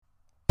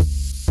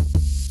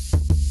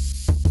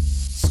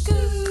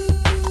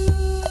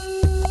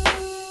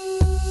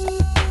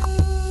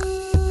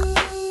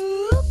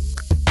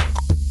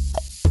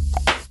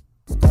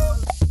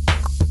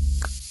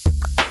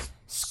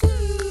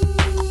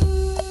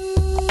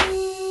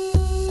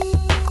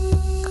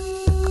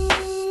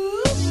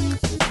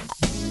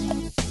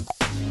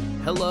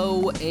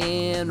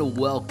and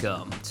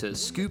welcome to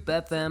Scoop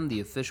FM, the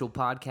official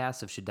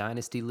podcast of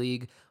Dynasty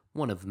League,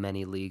 one of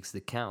many leagues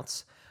that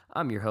counts.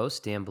 I'm your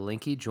host, Dan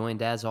Belinkie,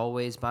 joined as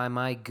always by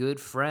my good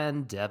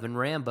friend, Devin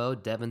Rambo.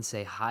 Devin,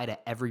 say hi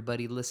to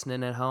everybody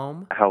listening at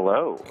home.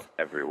 Hello,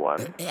 everyone.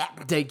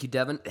 Thank you,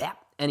 Devin.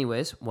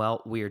 Anyways,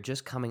 well, we are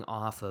just coming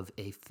off of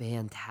a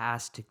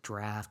fantastic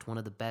draft, one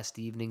of the best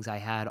evenings I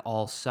had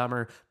all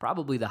summer,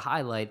 probably the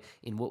highlight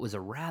in what was a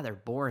rather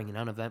boring and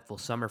uneventful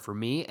summer for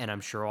me, and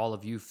I'm sure all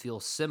of you feel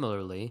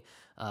similarly.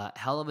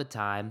 Hell of a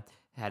time,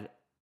 had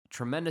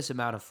tremendous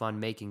amount of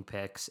fun making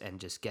picks and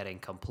just getting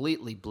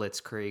completely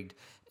blitzkrieged,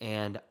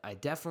 and I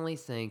definitely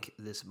think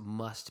this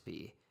must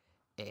be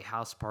a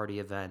house party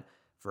event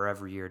for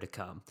every year to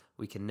come.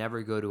 We can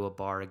never go to a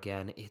bar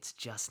again. It's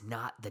just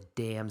not the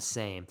damn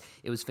same.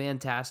 It was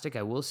fantastic,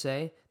 I will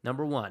say.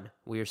 Number one,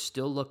 we are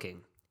still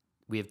looking.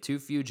 We have two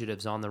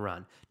fugitives on the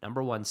run.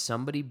 Number one,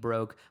 somebody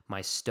broke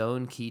my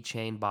stone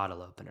keychain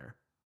bottle opener.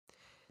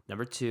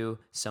 Number two,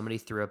 somebody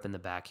threw up in the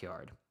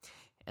backyard.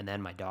 And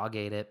then my dog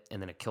ate it, and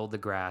then it killed the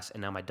grass,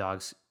 and now my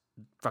dog's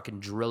fucking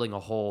drilling a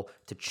hole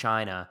to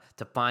China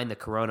to find the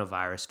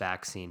coronavirus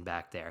vaccine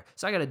back there.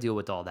 So I got to deal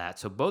with all that.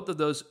 So both of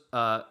those,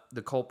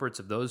 the culprits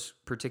of those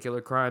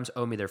particular crimes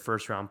owe me their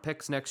first round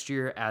picks next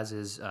year, as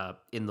is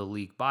in the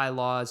league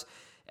bylaws,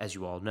 as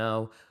you all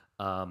know.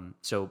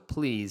 So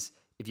please,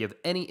 if you have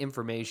any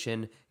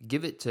information,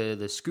 give it to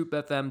the Scoop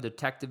FM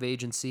Detective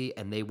Agency,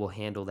 and they will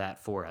handle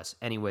that for us.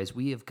 Anyways,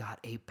 we have got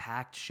a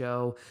packed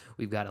show.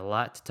 We've got a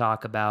lot to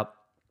talk about.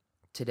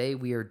 Today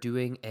we are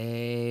doing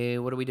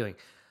what are we doing?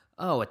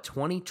 Oh, a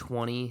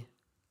 2020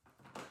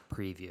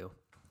 preview.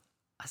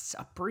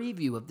 A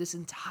preview of this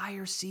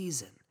entire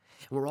season.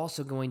 We're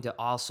also going to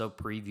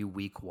preview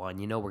week one.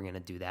 You know we're going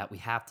to do that. We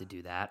have to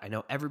do that. I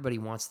know everybody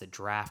wants the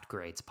draft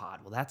grades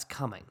pod. Well, that's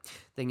coming.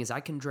 Thing is, I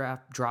can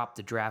drop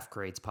the draft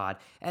grades pod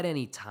at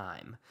any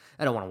time.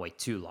 I don't want to wait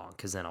too long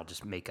because then I'll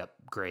just make up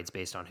grades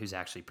based on who's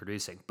actually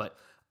producing. But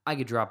I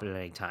could drop it at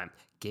any time.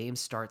 Game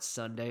starts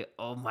Sunday.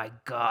 Oh my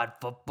God,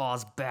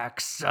 football's back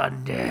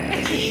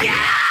Sunday.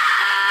 Yeah!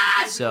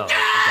 So I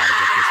got to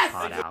get this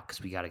pod out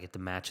because we got to get the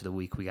match of the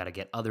week. We got to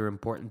get other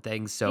important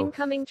things. So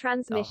incoming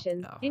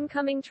transmission. No.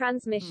 Incoming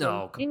transmission.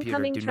 No, computer,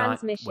 incoming do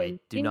transmission. not, wait,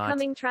 do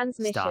incoming not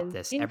transmission. stop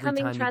this. Every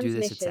incoming time transmission. you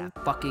do this, it's that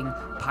fucking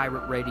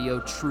pirate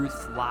radio,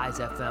 truth, lies,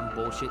 FM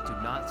bullshit. Do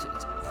not,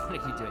 what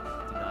are you doing?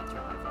 Do not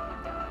turn my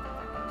phone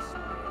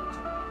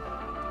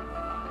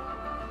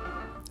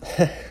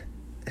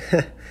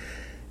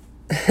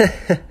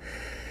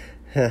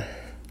down.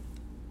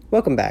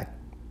 Welcome back,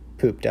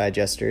 poop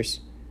digesters.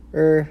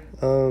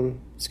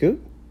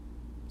 Scoop?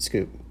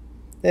 Scoop.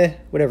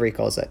 Whatever he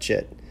calls that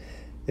shit.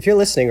 If you're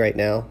listening right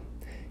now,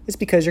 it's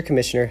because your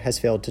commissioner has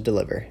failed to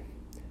deliver.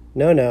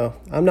 No,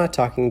 I'm not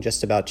talking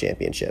just about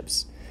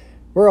championships.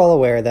 We're all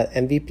aware that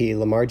MVP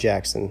Lamar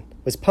Jackson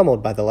was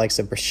pummeled by the likes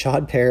of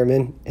Rashad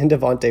Perriman and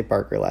Devontae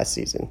Parker last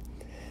season.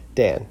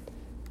 Dan,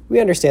 we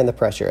understand the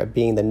pressure of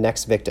being the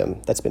next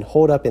victim that's been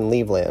holed up in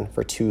Leaveland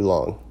for too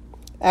long.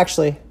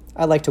 Actually,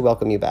 I'd like to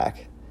welcome you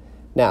back.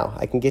 Now,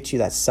 I can get you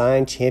that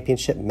signed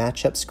championship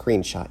matchup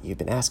screenshot you've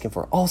been asking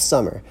for all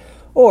summer.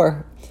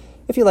 Or,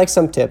 if you like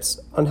some tips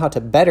on how to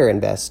better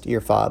invest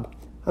your FOB,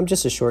 I'm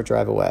just a short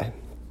drive away.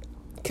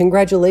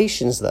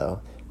 Congratulations,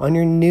 though, on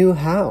your new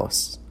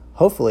house.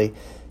 Hopefully,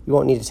 you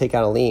won't need to take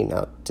out a lien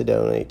out to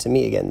donate to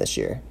me again this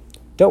year.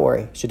 Don't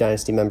worry,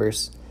 Dynasty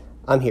members.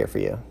 I'm here for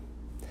you.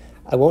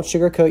 I won't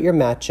sugarcoat your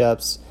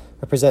matchups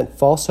or present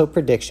false hope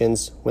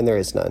predictions when there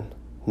is none.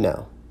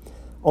 No.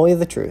 Only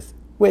the truth,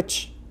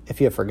 which, if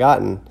you have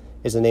forgotten,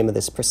 is the name of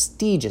this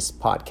prestigious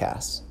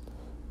podcast.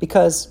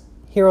 Because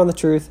here on The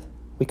Truth,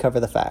 we cover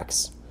the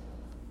facts.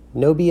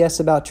 No BS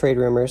about trade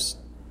rumors,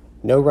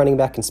 no running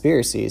back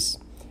conspiracies,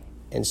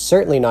 and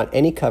certainly not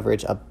any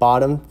coverage of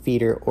bottom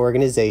feeder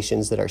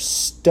organizations that are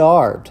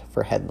starved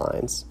for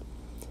headlines.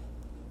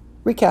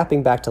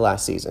 Recapping back to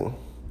last season.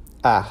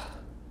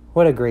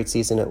 What a great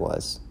season it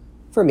was.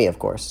 For me, of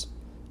course.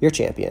 Your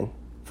champion.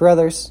 For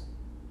others,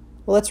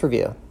 well, let's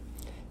review.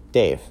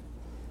 Dave,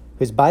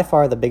 who's by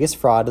far the biggest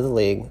fraud of the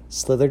league,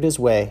 slithered his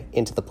way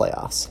into the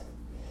playoffs.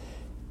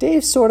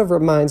 Dave sort of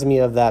reminds me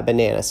of that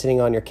banana sitting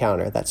on your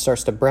counter that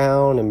starts to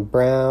brown and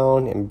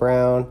brown and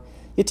brown.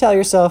 You tell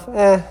yourself,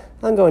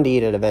 I'm going to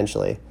eat it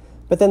eventually.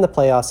 But then the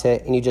playoffs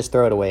hit and you just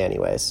throw it away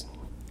anyways.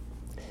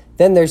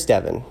 Then there's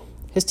Devin.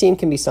 His team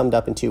can be summed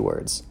up in 2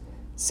 words.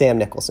 Sam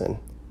Nicholson.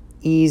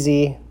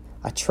 Easy,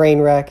 a train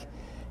wreck,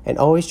 and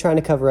always trying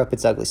to cover up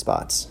its ugly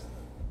spots.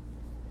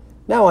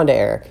 Now on to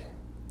Eric.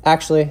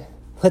 Actually,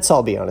 let's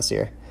all be honest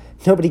here.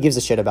 Nobody gives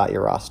a shit about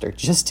your roster.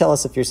 Just tell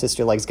us if your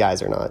sister likes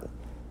guys or not.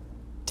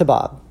 To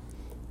Bob.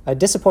 A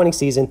disappointing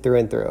season through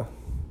and through.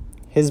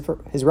 His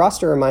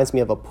roster reminds me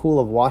of a pool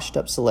of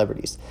washed-up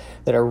celebrities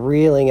that are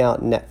reeling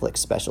out Netflix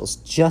specials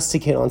just to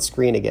get on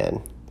screen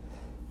again.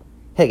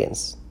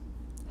 Higgins.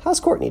 How's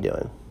Courtney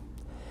doing?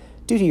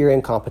 Due to your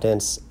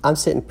incompetence, I'm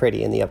sitting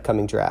pretty in the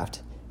upcoming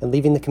draft and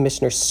leaving the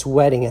commissioner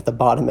sweating at the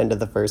bottom end of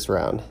the first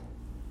round.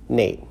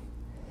 Nate.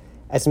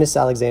 As Miss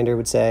Alexander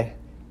would say,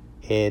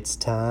 It's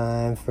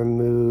time for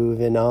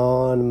moving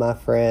on, my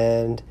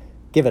friend.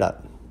 Give it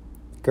up.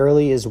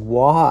 Gurley is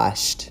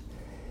washed.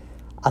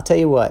 I'll tell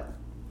you what.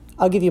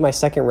 I'll give you my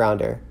second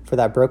rounder for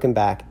that broken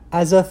back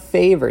as a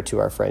favor to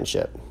our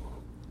friendship.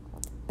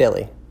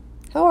 Billy,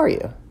 how are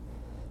you?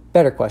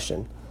 Better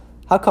question.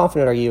 How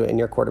confident are you in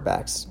your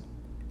quarterbacks?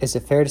 Is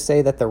it fair to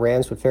say that the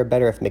Rams would fare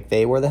better if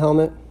McVay wore the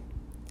helmet?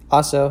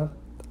 Also,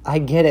 I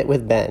get it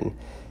with Ben.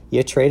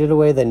 You traded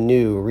away the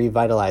new,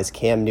 revitalized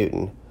Cam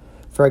Newton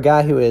for a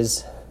guy who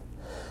is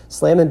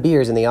slamming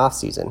beers in the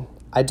offseason.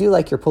 I do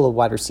like your pull of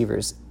wide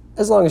receivers,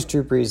 as long as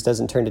Drew Brees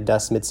doesn't turn to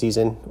dust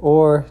midseason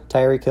or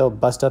Tyreek Hill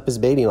bust up his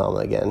baby mama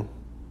again.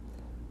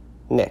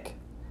 Nick,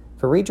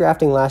 for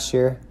redrafting last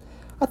year,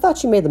 I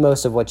thought you made the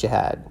most of what you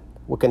had.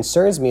 What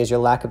concerns me is your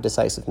lack of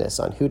decisiveness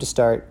on who to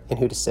start and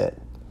who to sit.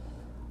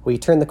 Will you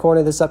turn the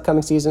corner this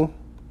upcoming season?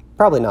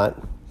 Probably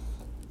not.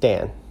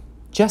 Dan,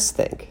 just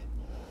think.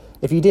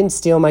 If you didn't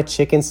steal my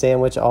chicken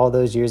sandwich all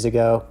those years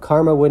ago,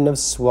 karma wouldn't have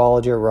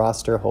swallowed your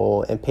roster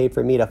whole and paid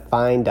for me to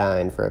fine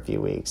dine for a few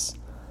weeks.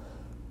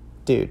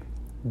 Dude,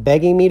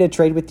 begging me to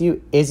trade with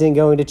you isn't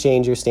going to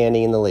change your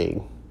standing in the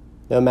league,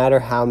 no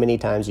matter how many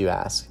times you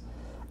ask.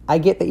 I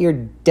get that you're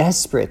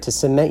desperate to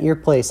cement your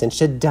place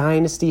in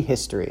dynasty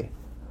history,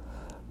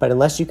 but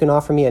unless you can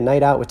offer me a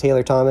night out with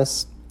Taylor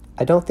Thomas,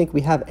 I don't think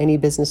we have any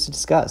business to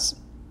discuss.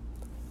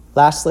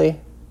 Lastly,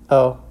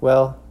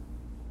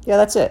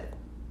 that's it.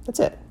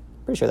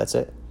 Pretty sure that's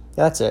it.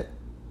 Yeah, that's it.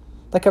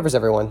 That covers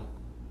everyone.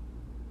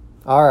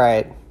 All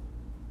right.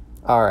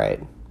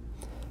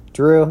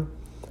 Drew,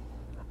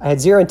 I had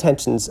zero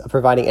intentions of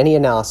providing any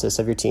analysis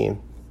of your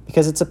team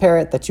because it's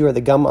apparent that you are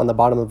the gum on the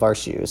bottom of our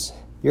shoes.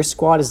 Your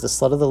squad is the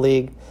slut of the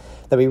league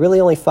that we really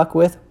only fuck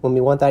with when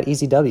we want that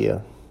easy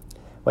W.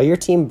 While your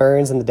team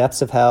burns in the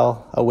depths of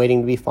hell,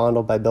 awaiting to be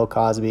fondled by Bill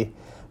Cosby,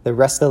 the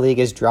rest of the league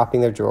is dropping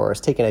their drawers,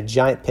 taking a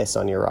giant piss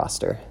on your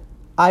roster.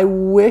 I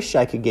wish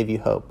I could give you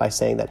hope by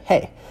saying that,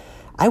 hey,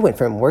 I went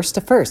from worst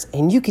to first,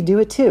 and you could do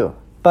it too.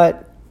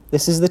 But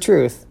this is the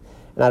truth,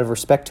 and out of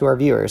respect to our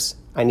viewers,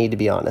 I need to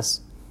be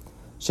honest.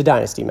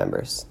 Dynasty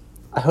members,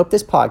 I hope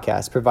this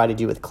podcast provided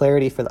you with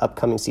clarity for the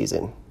upcoming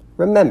season.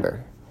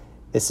 Remember,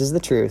 this is the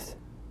truth,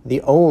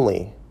 the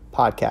only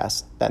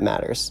podcast that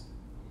matters.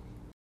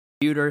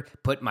 Computer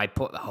put my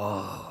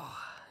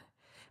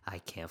I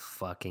can't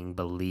fucking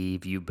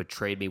believe you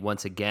betrayed me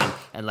once again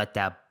and let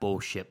that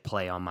bullshit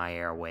play on my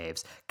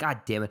airwaves.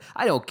 God damn it.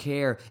 I don't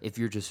care if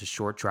you're just a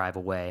short drive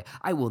away.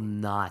 I will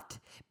not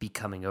be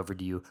coming over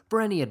to you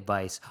for any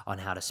advice on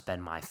how to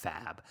spend my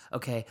fab.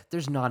 Okay?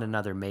 There's not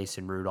another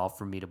Mason Rudolph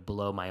for me to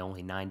blow my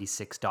only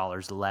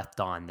 $96 left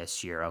on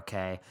this year,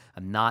 okay?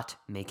 I'm not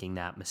making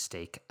that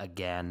mistake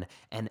again.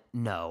 And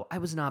no, I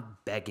was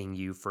not begging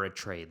you for a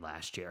trade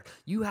last year.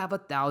 You have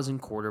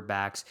 1,000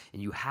 quarterbacks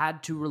and you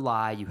had to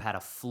rely. You had a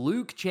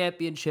fluke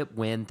championship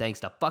win thanks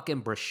to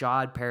fucking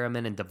Brashad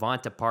Perriman and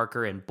Devonta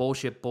Parker and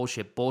bullshit.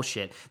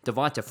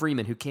 Devonta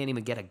Freeman, who can't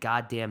even get a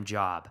goddamn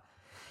job.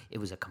 It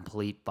was a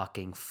complete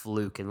fucking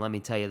fluke. And let me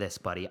tell you this,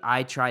 buddy.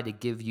 I tried to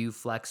give you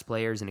flex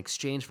players in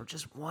exchange for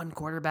just one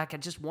quarterback. I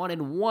just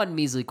wanted one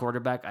measly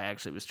quarterback. I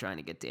actually was trying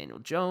to get Daniel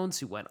Jones,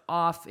 who went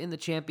off in the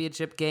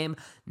championship game.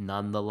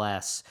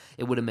 Nonetheless,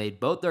 it would have made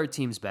both our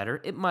teams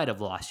better. It might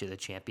have lost you the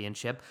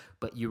championship,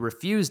 but you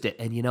refused it.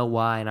 And you know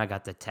why? And I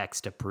got the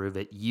text to prove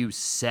it. You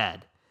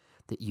said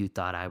that you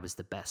thought I was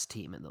the best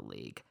team in the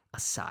league,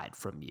 aside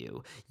from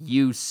you.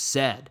 You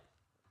said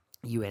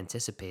you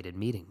anticipated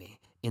meeting me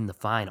in the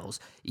finals.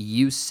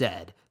 You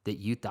said that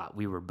you thought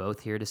we were both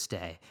here to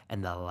stay,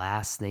 and the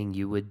last thing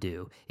you would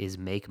do is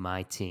make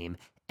my team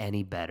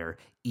any better,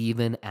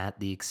 even at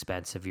the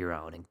expense of your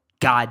own. And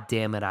God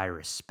damn it, I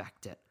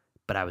respect it.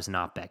 But I was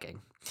not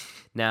begging.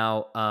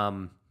 Now,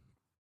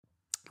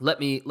 let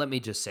me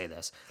just say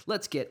this.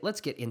 Let's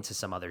get into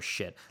some other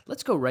shit.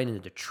 Let's go right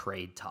into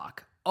trade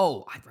talk.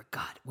 Oh, I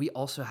forgot. We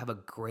also have a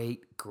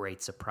great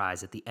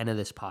surprise at the end of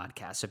this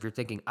podcast. So if you're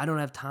thinking, I don't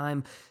have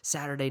time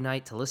Saturday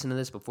night to listen to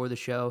this before the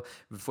show,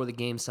 before the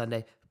game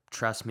Sunday,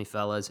 trust me,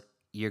 fellas,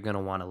 you're going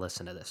to want to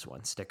listen to this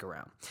one. Stick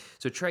around.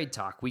 So trade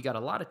talk. We got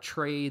a lot of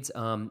trades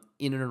in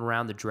and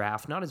around the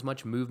draft. Not as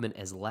much movement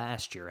as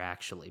last year,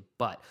 actually,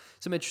 but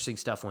some interesting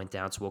stuff went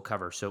down, so we'll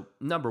cover. So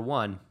number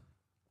one,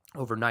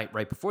 overnight,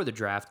 right before the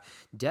draft,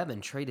 Devin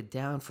traded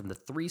down from the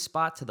 3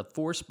 spot to the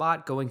 4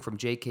 spot, going from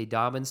J.K.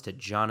 Dobbins to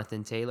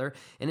Jonathan Taylor.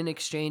 And in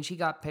exchange, he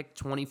got picked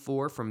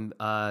 24 from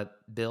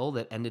Bill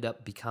that ended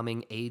up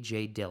becoming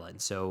A.J. Dillon.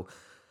 So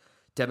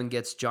Devin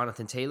gets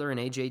Jonathan Taylor and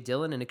A.J.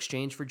 Dillon in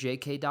exchange for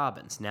J.K.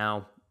 Dobbins.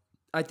 Now,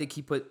 I think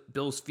he put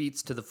Bill's feet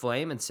to the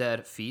flame and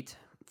said, feet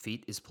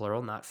is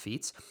plural, not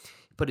feats.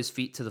 He put his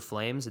feet to the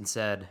flames and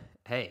said,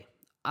 hey,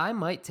 I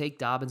might take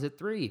Dobbins at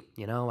 3.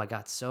 You know, I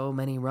got so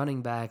many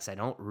running backs. I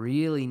don't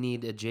really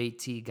need a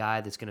JT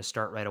guy that's going to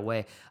start right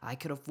away. I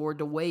could afford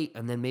to wait,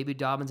 and then maybe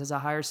Dobbins has a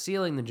higher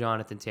ceiling than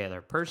Jonathan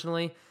Taylor.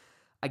 Personally,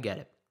 I get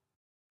it.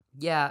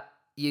 Yeah,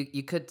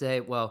 you could say,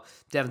 well,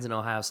 Devin's an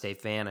Ohio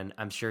State fan, and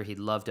I'm sure he'd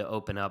love to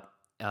open up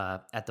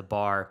at the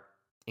bar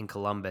in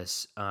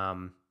Columbus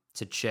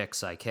to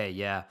chicks like, hey,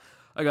 yeah,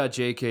 I got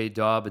J.K.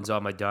 Dobbins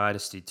on my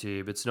dynasty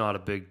team. It's not a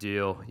big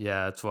deal.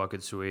 Yeah, it's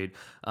fucking sweet.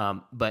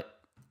 But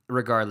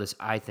regardless,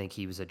 I think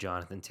he was a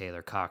Jonathan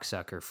Taylor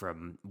cocksucker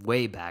from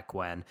way back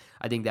when.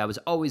 I think that was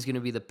always going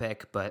to be the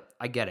pick, but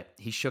I get it.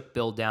 He shook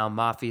Bill down,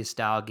 mafia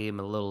style, gave him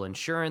a little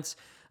insurance.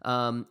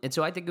 And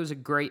so I think it was a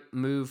great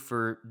move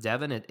for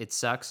Devin. It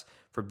sucks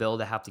for Bill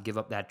to have to give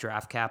up that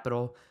draft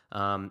capital,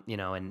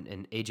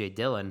 and A.J.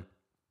 Dillon.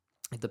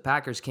 If the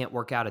Packers can't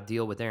work out a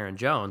deal with Aaron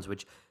Jones,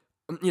 which,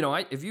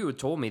 if you had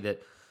told me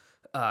that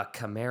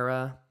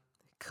Kamara,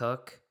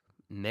 Cook,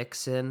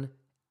 Mixon,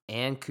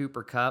 and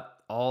Cooper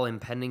Kupp, all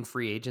impending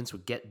free agents,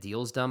 would get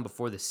deals done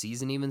before the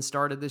season even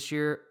started this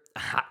year,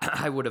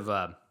 I would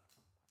have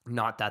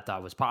not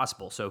thought was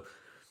possible. So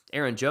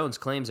Aaron Jones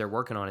claims they're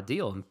working on a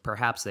deal, and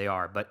perhaps they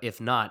are. But if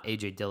not,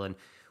 A.J. Dillon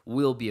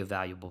will be a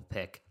valuable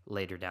pick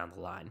later down the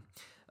line.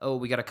 Oh,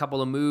 we got a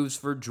couple of moves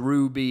for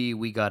Drewby.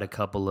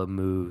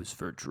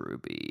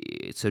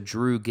 So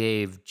Drew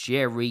gave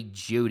Jerry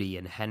Jeudy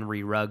and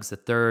Henry Ruggs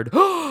III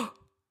for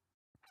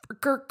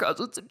Kirk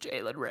Cousins and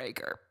Jalen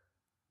Reagor.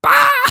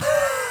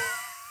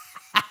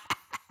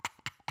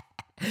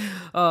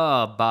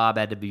 Oh, Bob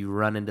had to be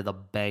running to the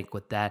bank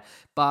with that.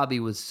 Bobby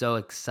was so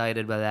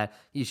excited by that.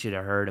 You should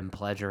have heard him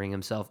pleasuring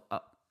himself.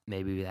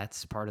 Maybe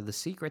that's part of the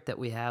secret that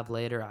we have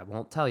later. I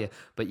won't tell you.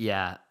 But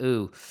yeah,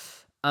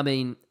 I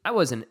mean, I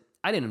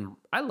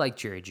like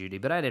Jerry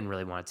Jeudy, but I didn't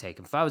really want to take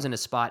him. If I was in a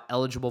spot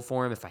eligible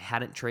for him, if I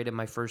hadn't traded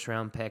my first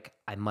round pick,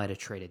 I might have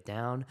traded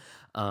down.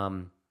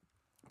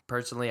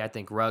 Personally, I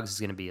think Ruggs is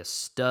going to be a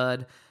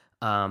stud.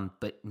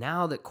 But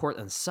now that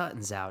Cortland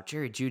Sutton's out,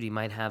 Jerry Jeudy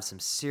might have some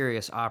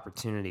serious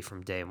opportunity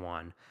from day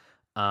one.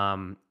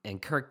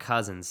 And Kirk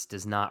Cousins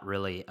does not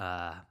really,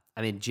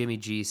 Jimmy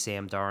G,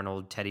 Sam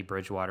Darnold, Teddy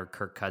Bridgewater,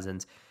 Kirk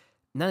Cousins,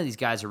 none of these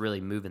guys are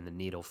really moving the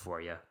needle for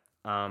you.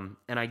 And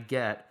I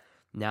get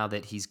now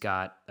that he's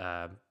got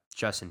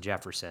Justin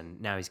Jefferson,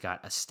 now he's got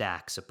a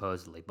stack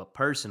supposedly. But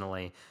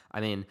personally,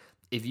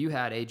 if you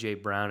had A.J.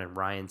 Brown and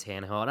Ryan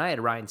Tannehill, and I had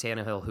Ryan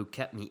Tannehill who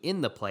kept me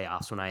in the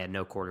playoffs when I had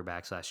no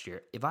quarterbacks last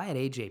year. If I had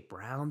A.J.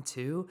 Brown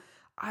too,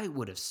 I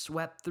would have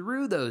swept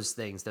through those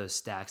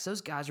stacks. Those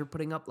guys are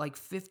putting up like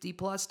 50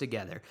 plus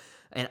together.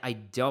 And I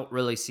don't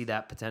really see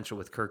that potential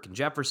with Kirk and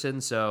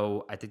Jefferson,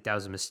 so I think that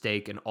was a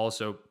mistake. And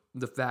also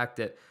the fact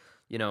that,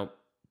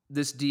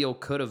 this deal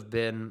could have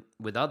been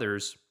with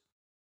others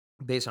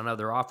based on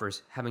other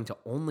offers, having to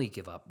only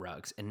give up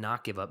Ruggs and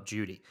not give up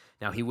Jeudy.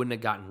 Now, he wouldn't have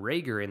gotten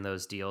Reagor in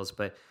those deals,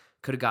 but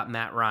could have got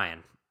Matt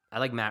Ryan. I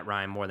like Matt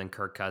Ryan more than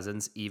Kirk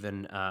Cousins,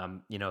 even,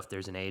 if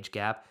there's an age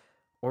gap.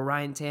 Or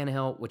Ryan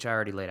Tannehill, which I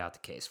already laid out the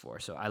case for.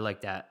 So I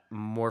like that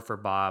more for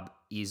Bob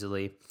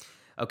easily.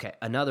 Okay,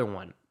 another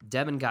one.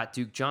 Devin got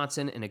Duke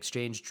Johnson. In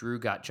exchange, Drew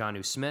got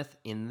Jonnu Smith.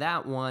 In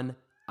that one,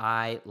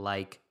 I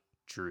like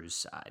Drew's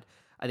side.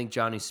 I think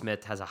Jonnu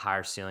Smith has a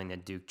higher ceiling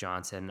than Duke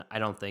Johnson. I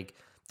don't think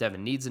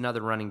Devin needs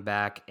another running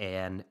back,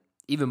 and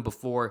even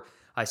before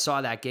I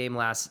saw that game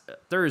last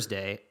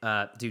Thursday,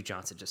 Duke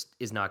Johnson just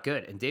is not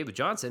good. And David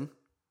Johnson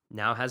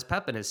now has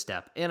pep in his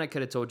step. And I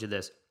could have told you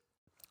this.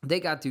 They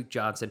got Duke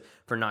Johnson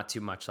for not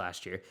too much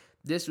last year.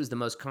 This was the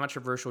most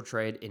controversial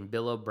trade in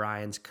Bill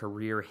O'Brien's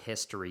career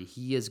history.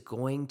 He is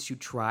going to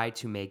try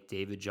to make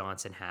David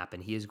Johnson happen.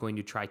 He is going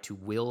to try to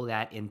will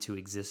that into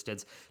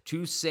existence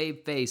to save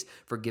face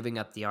for giving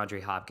up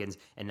DeAndre Hopkins.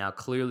 And now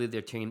clearly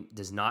their team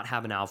does not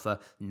have an alpha.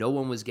 No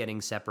one was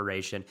getting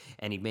separation.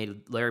 And he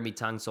made Laramie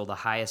Tunsil the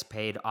highest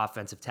paid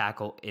offensive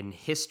tackle in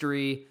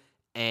history.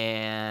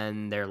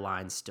 And their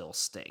line still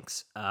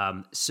stinks.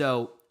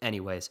 So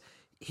anyways,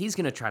 he's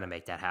going to try to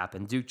make that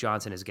happen. Duke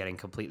Johnson is getting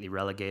completely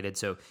relegated,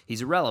 so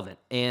he's irrelevant.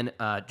 And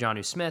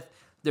Jonnu Smith,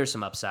 there's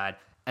some upside.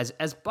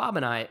 As Bob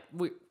and I,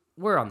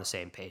 we're on the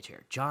same page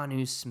here.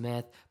 Jonnu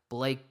Smith,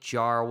 Blake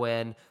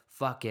Jarwin,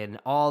 fucking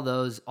all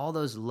those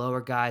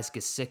lower guys,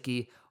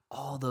 Gesicki,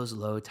 all those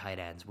low tight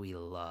ends we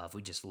love.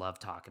 We just love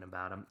talking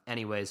about them.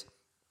 Anyways,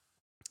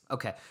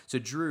 okay, so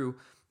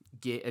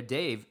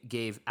Dave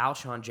gave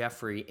Alshon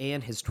Jeffrey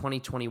and his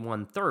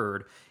 2021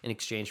 third in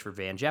exchange for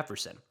Van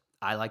Jefferson.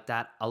 I like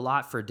that a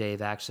lot for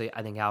Dave, actually.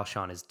 I think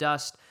Alshon is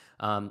dust.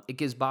 It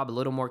gives Bob a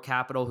little more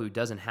capital, who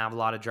doesn't have a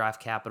lot of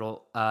draft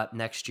capital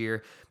next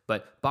year.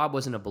 But Bob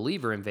wasn't a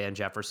believer in Van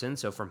Jefferson,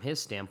 so from his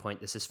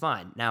standpoint, this is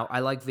fine. Now, I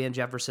like Van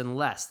Jefferson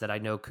less, that I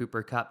know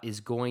Cooper Kupp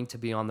is going to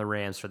be on the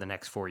Rams for the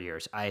next 4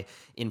 years. I,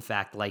 in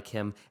fact, like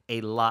him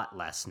a lot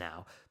less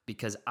now,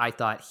 because I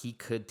thought he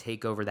could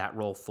take over that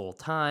role full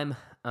time.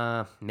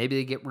 Maybe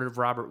they get rid of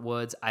Robert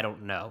Woods. I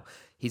don't know.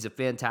 He's a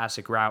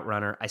fantastic route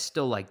runner. I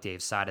still like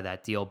Dave's side of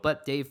that deal,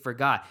 but Dave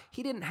forgot.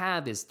 He didn't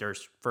have his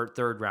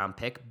third round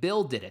pick.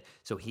 Bill did it.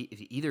 So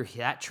either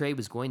that trade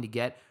was going to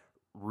get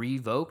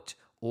revoked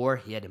or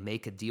he had to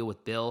make a deal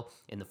with Bill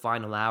in the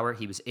final hour.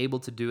 He was able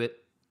to do it.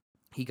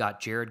 He got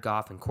Jared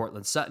Goff and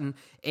Cortland Sutton,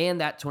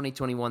 and that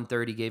 2021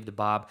 third he gave to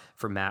Bob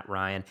for Matt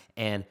Ryan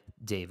and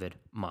David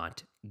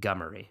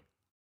Montgomery.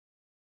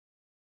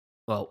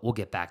 Well, we'll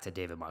get back to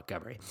David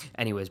Montgomery.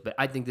 Anyways, but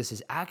I think this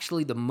is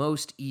actually the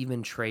most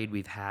even trade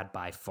we've had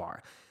by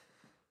far.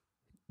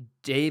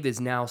 Dave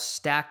is now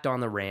stacked on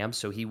the Rams,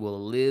 so he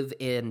will live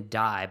and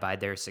die by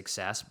their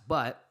success.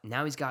 But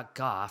now he's got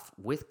Goff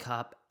with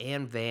Kupp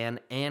and Van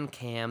and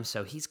Cam,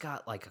 so he's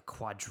got like a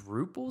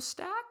quadruple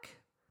stack.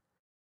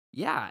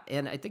 Yeah,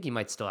 and I think he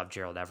might still have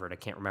Gerald Everett. I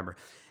can't remember.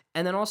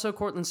 And then also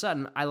Courtland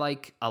Sutton, I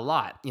like a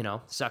lot.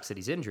 Sucks that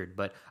he's injured,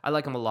 but I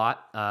like him a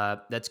lot.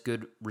 That's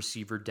good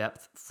receiver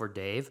depth for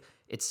Dave.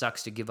 It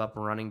sucks to give up a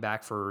running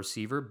back for a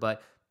receiver,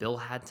 but Bill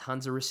had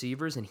tons of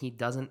receivers, and he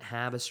doesn't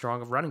have as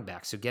strong of running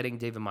back. So getting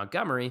David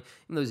Montgomery,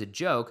 even though he's a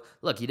joke,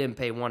 look, you didn't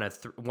pay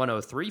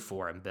 103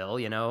 for him, Bill,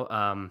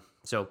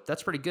 So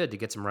that's pretty good to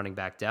get some running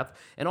back depth.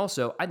 And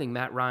also, I think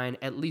Matt Ryan,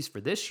 at least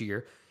for this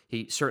year,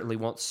 he certainly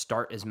won't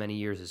start as many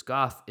years as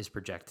Goff is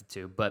projected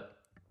to, but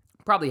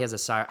probably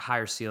has a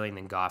higher ceiling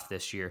than Goff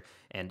this year.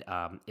 And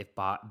if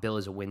Bill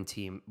is a win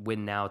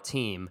now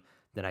team,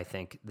 then I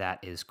think that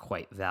is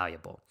quite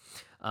valuable.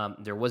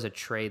 There was a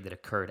trade that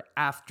occurred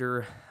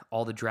after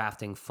all the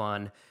drafting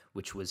fun,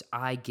 which was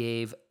I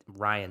gave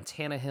Ryan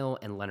Tannehill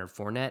and Leonard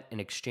Fournette in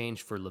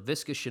exchange for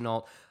Laviska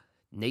Shenault,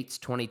 Nate's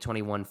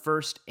 2021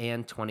 first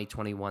and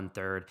 2021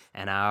 third,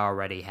 and I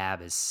already have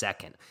his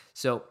second.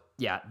 So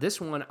yeah,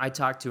 this one I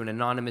talked to an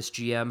anonymous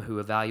GM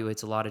who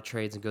evaluates a lot of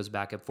trades and goes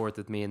back and forth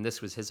with me, and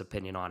this was his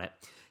opinion on it.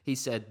 He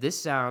said,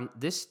 this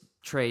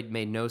trade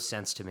made no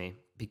sense to me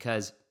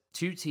because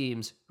two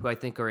teams who I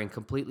think are in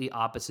completely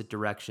opposite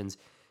directions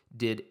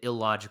did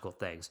illogical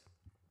things.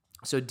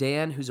 So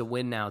Dan, who's a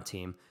win now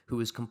team, who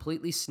was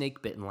completely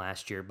snake bitten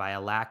last year by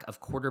a lack of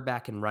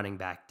quarterback and running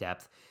back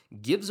depth,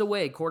 gives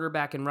away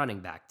quarterback and running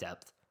back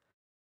depth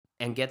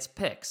and gets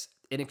picks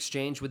in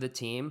exchange with a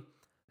team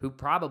who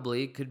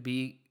probably could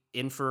be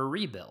in for a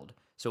rebuild.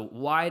 So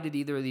why did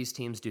either of these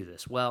teams do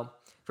this? Well,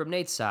 from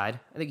Nate's side,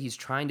 I think he's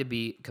trying to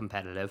be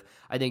competitive.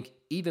 I think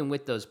even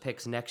with those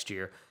picks next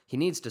year, he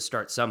needs to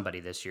start somebody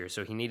this year,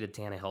 so he needed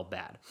Tannehill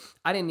bad.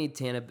 I didn't need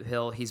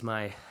Tannehill. He's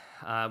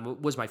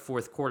was my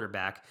fourth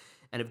quarterback,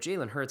 and if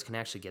Jalen Hurts can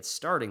actually get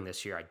starting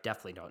this year, I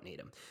definitely don't need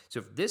him. So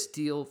if this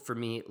deal for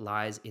me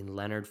lies in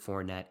Leonard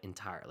Fournette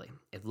entirely.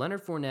 If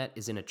Leonard Fournette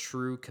is in a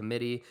true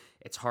committee,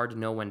 it's hard to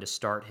know when to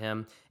start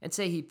him, and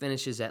say he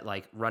finishes at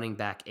like running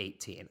back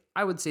 18,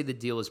 I would say the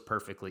deal is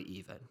perfectly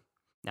even.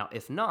 Now,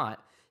 if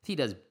not, if he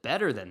does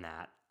better than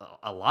that,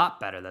 a lot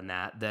better than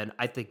that, then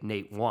I think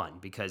Nate won,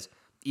 because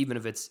even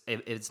if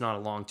it's not a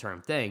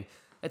long-term thing,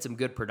 that's some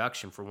good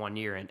production for 1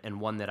 year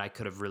and one that I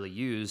could have really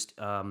used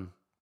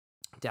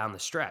down the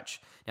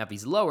stretch. Now, if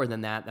he's lower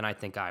than that, then I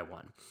think I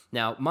won.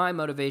 Now, my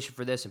motivation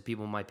for this, and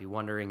people might be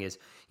wondering, is,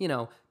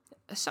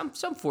 some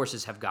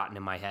forces have gotten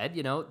in my head.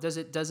 Does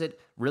it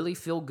really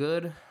feel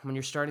good when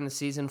you're starting the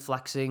season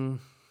flexing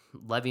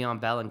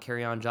Le'Veon Bell and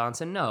Kerryon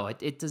Johnson? No,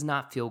 it does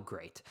not feel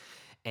great.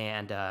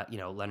 And,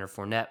 Leonard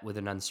Fournette with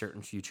an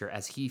uncertain future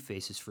as he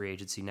faces free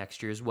agency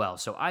next year as well.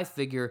 So I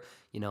figure,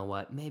 you know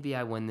what, maybe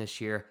I win this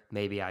year,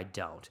 maybe I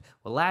don't.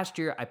 Well, last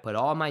year I put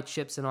all my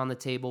chips in on the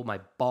table, my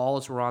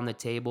balls were on the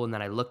table, and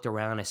then I looked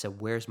around, I said,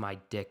 where's my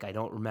dick? I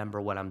don't remember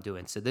what I'm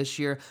doing. So this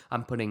year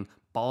I'm putting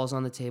balls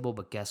on the table,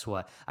 but guess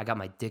what? I got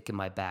my dick in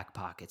my back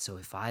pocket. So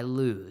if I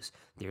lose,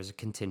 there's a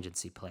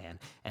contingency plan.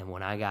 And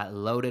when I got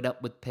loaded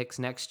up with picks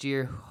next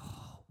year,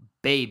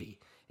 baby,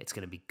 it's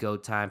going to be go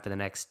time for the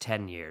next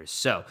 10 years.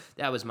 So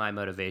that was my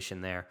motivation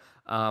there.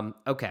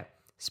 Okay,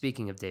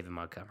 speaking of David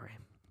Montgomery.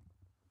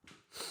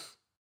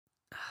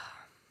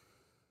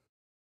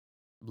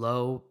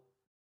 Low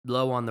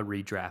on the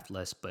redraft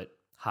list, but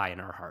high in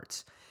our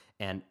hearts.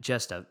 And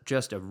just a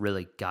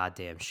really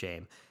goddamn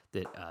shame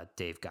that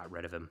Dave got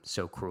rid of him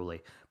so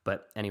cruelly.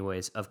 But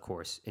anyways, of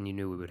course, and you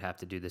knew we would have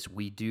to do this,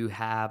 we do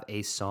have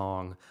a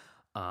song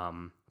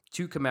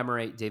to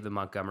commemorate David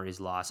Montgomery's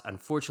loss.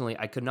 Unfortunately,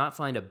 I could not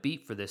find a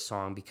beat for this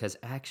song because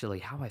actually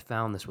how I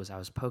found this was I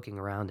was poking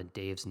around in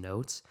Dave's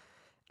notes,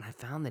 and I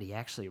found that he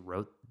actually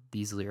wrote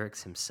these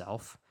lyrics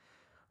himself,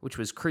 which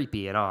was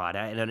creepy and odd.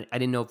 I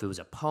didn't know if it was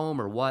a poem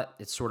or what.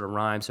 It sort of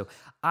rhymed, so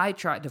I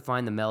tried to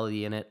find the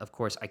melody in it. Of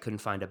course, I couldn't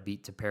find a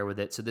beat to pair with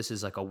it, so this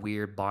is like a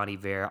weird Bon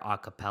Iver a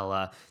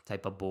cappella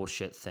type of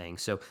bullshit thing.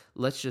 So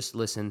let's just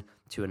listen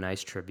to a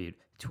nice tribute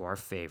to our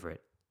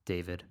favorite,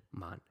 David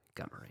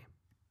Montgomery.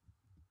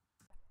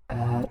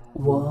 At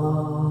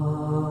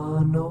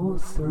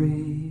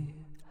 1:03,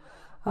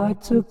 I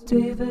took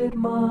David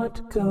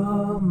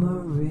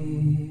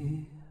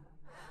Montgomery.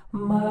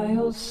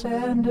 Miles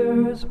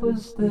Sanders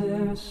was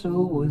there,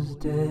 so was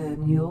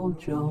Daniel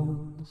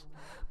Jones.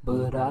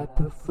 But I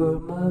prefer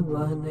my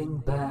running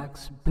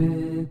backs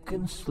big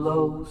and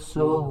slow,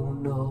 so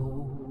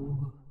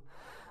no.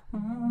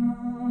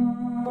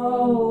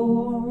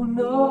 Oh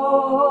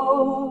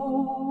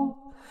no.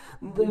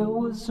 There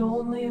was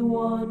only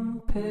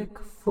one pick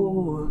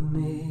for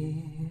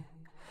me,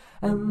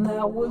 and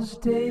that was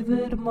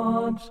David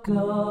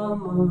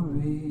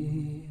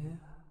Montgomery.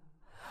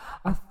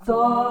 I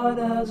thought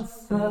as a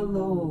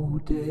fellow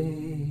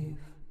Dave,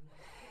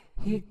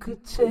 he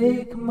could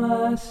take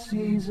my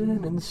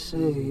season and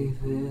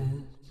save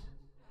it.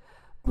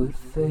 But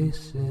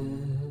face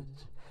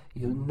it,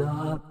 you're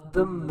not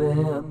the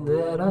man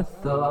that I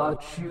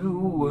thought you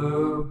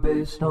were, babe.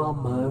 based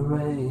on my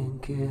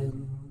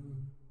rankings.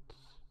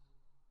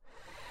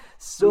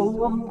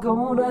 So I'm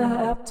gonna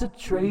have to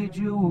trade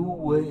you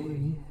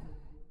away.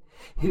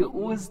 It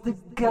was the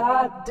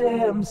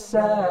goddamn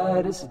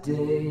saddest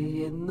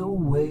day, and the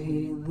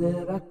way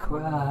that I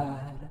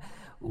cried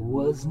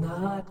was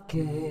not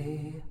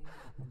gay.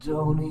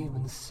 Don't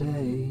even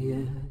say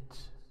it.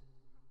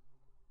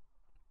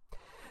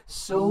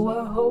 So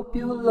I hope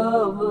you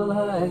love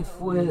life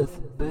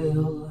with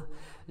Bill.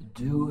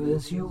 Do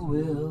as you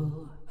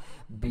will.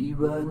 Be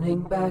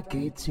running back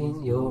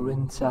 18 your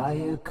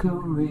entire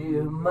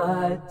career,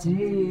 my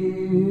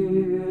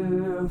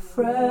dear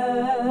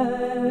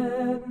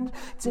friend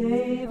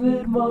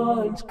David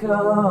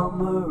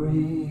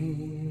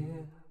Montgomery.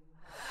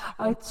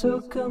 I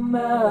took him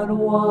at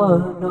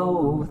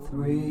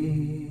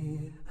 103.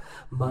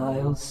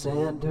 Miles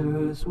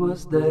Sanders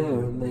was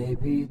there,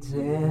 maybe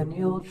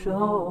Daniel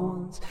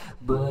Jones,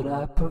 but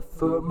I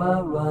prefer my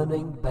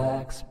running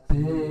backs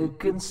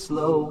big and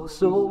slow,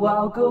 so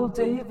I'll go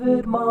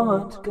David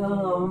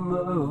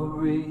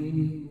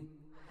Montgomery.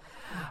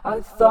 I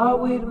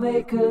thought we'd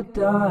make a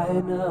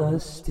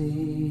dynasty,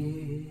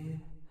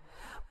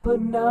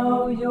 but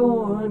now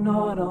you're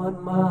not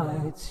on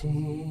my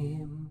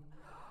team.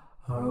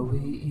 Are we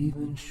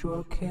even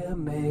sure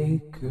Cam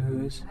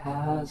Akers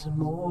has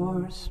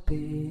more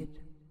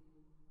speed?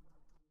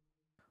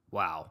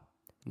 Wow.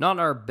 Not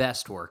our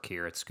best work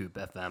here at Scoop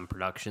FM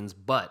Productions,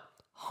 but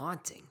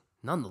haunting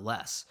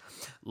nonetheless.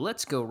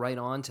 Let's go right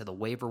on to the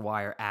waiver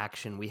wire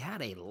action. We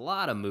had a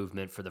lot of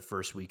movement for the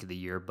first week of the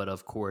year, but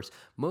of course,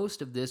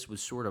 most of this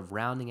was sort of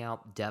rounding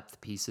out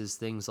depth pieces,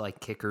 things like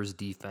kickers,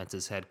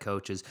 defenses, head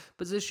coaches,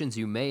 positions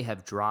you may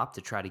have dropped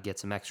to try to get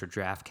some extra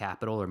draft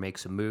capital or make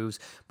some moves.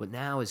 But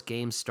now as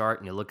games start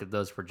and you look at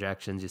those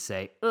projections, you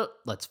say,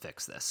 let's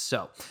fix this.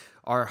 So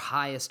our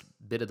highest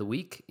bid of the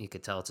week, you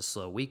could tell it's a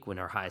slow week when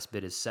our highest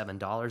bid is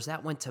 $7.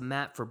 That went to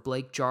Matt for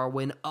Blake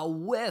Jarwin, a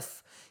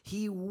whiff.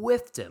 He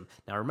whiffed him.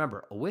 Now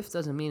remember, a whiff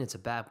doesn't mean it's a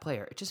bad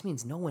player. It just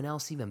means no one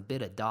else even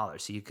bid $1,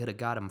 so you could have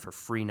got him for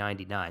free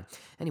 $99.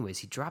 Anyways,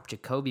 he dropped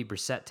Jacoby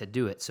Brissett to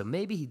do it, so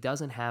maybe he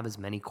doesn't have as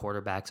many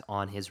quarterbacks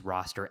on his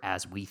roster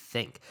as we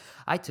think.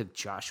 I took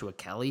Joshua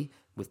Kelly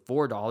with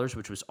 $4,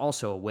 which was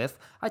also a whiff.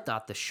 I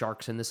thought the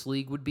Sharks in this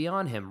league would be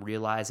on him,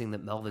 realizing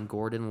that Melvin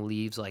Gordon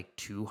leaves like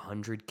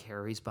 200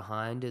 carries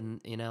behind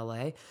in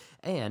LA.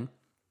 And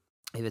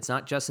if it's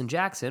not Justin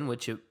Jackson,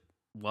 which it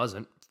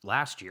wasn't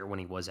last year when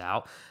he was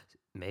out,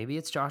 maybe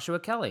it's Joshua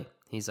Kelly.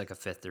 He's like a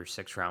 5th or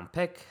 6th round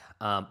pick,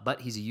 but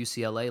he's a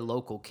UCLA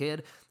local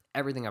kid.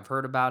 Everything I've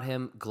heard about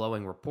him,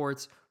 glowing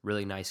reports,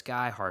 really nice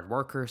guy, hard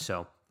worker,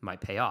 so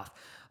might pay off.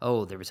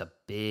 Oh, there was a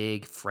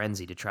big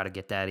frenzy to try to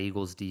get that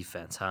Eagles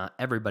defense, huh?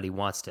 Everybody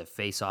wants to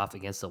face off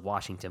against the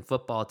Washington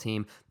football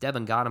team.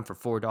 Devin got him for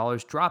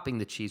 $4, dropping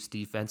the Chiefs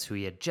defense, who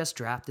he had just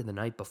drafted the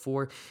night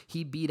before.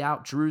 He beat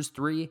out Drew's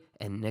 3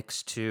 and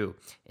Nick's 2.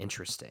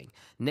 Interesting.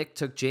 Nick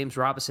took James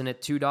Robinson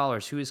at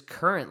 $2, who is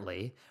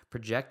currently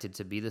projected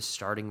to be the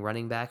starting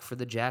running back for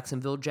the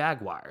Jacksonville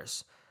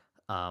Jaguars.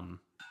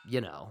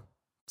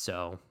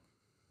 So,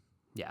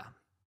 yeah.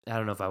 I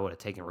don't know if I would have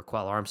taken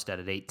Raquel Armstead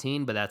at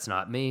 18, but that's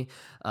not me.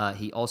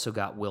 He also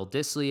got Will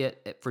Dissly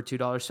for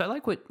 $2. So I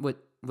like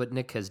what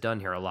Nick has done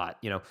here a lot.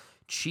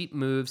 Cheap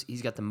moves.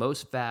 He's got the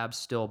most fabs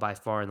still by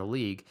far in the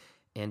league,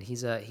 and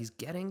he's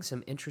getting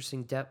some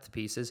interesting depth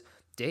pieces.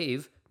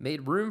 Dave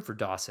made room for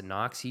Dawson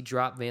Knox. He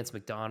dropped Vance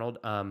McDonald.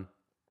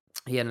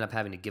 He ended up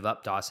having to give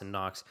up Dawson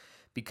Knox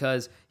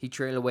because he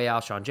traded away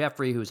Alshon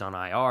Jeffrey, who's on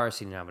IR, so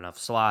he didn't have enough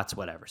slots,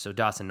 whatever. So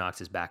Dawson Knox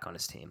is back on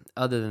his team.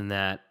 Other than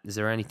that, is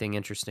there anything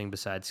interesting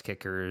besides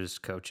kickers,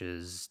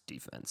 coaches,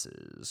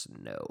 defenses?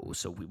 No.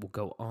 So we will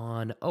go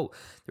on. Oh,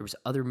 there was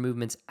other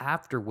movements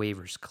after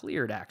waivers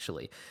cleared,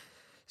 actually.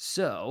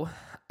 So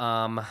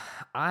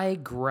I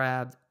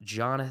dropped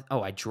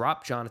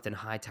Jonathan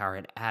Hightower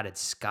and added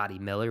Scotty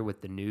Miller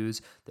with the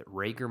news that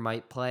Rager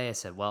might play. I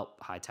said, well,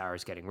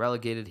 Hightower's getting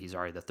relegated. He's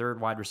already the 3rd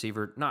wide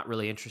receiver. Not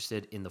really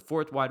interested in the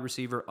 4th wide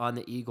receiver on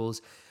the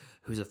Eagles,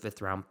 who's a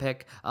 5th round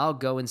pick. I'll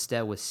go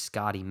instead with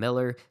Scotty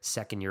Miller,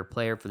 2nd-year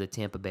player for the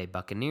Tampa Bay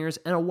Buccaneers,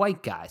 and a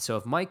white guy. So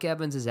if Mike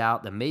Evans is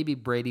out, then maybe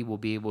Brady will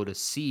be able to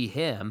see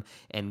him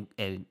and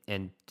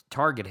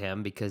target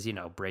him because,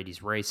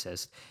 Brady's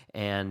racist.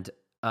 And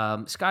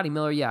Scotty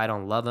Miller, I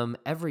don't love him.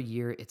 Every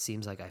year it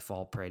seems like I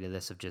fall prey to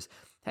this of just,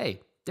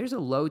 hey, there's a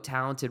low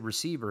talented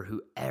receiver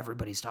who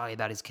everybody's talking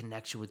about. His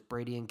connection with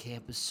Brady and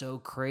camp is so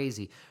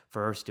crazy.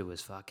 First it was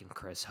fucking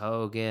Chris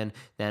Hogan,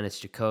 then it's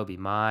Jacoby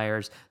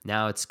Myers,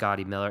 now it's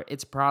Scotty Miller.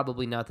 It's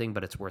probably nothing,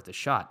 but it's worth a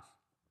shot.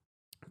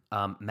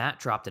 Matt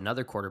dropped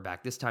another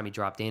quarterback. This time he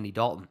dropped Andy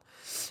Dalton,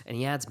 and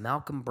he adds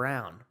Malcolm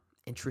Brown.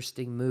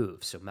 Interesting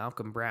move. So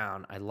Malcolm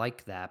Brown, I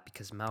like that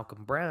because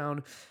Malcolm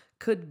Brown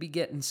could be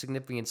getting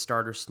significant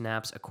starter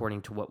snaps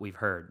according to what we've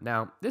heard.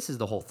 Now, this is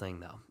the whole thing,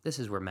 though. This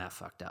is where Matt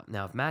fucked up.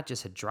 Now, if Matt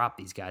just had dropped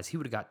these guys, he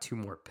would have got 2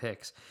 more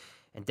picks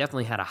and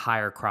definitely had a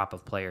higher crop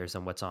of players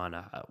than what's on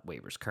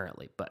waivers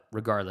currently. But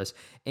regardless,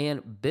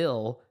 and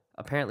Bill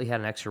apparently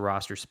had an extra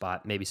roster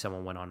spot. Maybe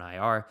someone went on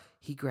IR.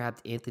 He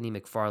grabbed Anthony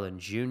McFarland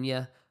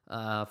Jr.,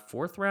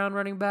 fourth round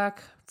running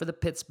back for the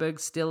Pittsburgh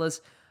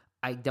Steelers.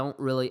 I don't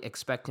really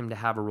expect him to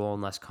have a role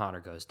unless Connor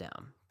goes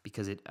down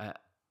because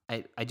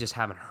I just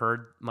haven't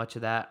heard much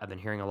of that. I've been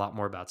hearing a lot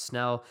more about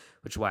Snell,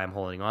 which is why I'm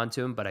holding on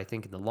to him. But I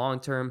think in the long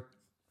term,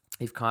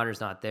 if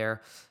Connor's not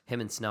there, him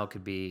and Snell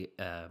could be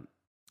a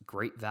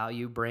great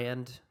value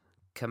brand,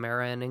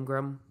 Kamara and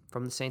Ingram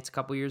from the Saints a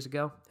couple years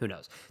ago. Who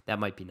knows? That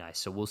might be nice.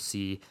 So we'll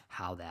see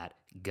how that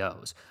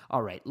goes.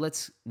 All right,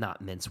 let's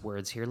not mince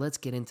words here. Let's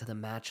get into the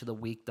match of the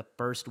week. The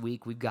first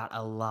week, we've got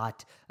a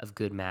lot of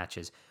good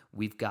matches.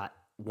 We've got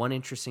one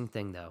interesting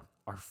thing, though.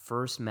 Our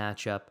first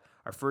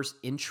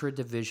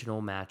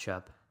intra-divisional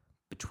matchup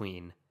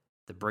between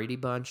the Brady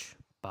Bunch,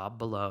 Bob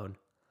Ballone,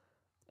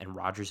 and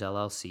Rogers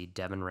LLC,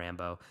 Devin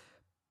Rambo.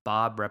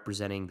 Bob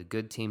representing the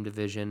good team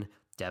division,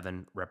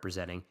 Devin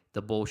representing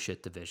the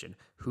bullshit division.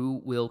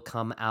 Who will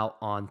come out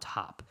on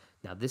top?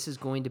 Now, this is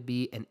going to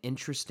be an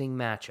interesting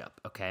matchup,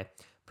 okay?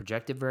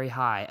 Projected very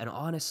high. And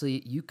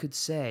honestly, you could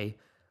say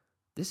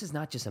this is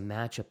not just a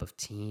matchup of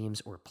teams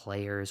or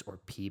players or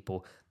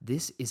people.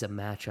 This is a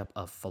matchup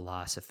of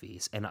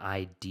philosophies and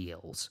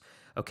ideals,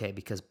 okay?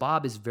 Because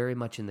Bob is very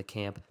much in the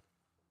camp.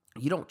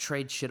 You don't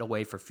trade shit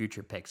away for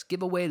future picks.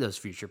 Give away those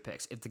future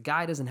picks. If the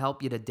guy doesn't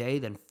help you today,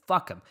 then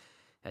fuck him.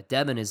 Now,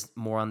 Devin is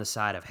more on the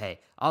side of, hey,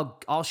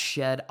 I'll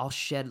shed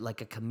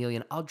like a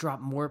chameleon. I'll drop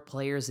more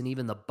players than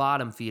even the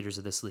bottom feeders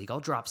of this league. I'll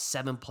drop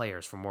 7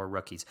 players for more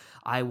rookies.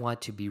 I want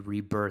to be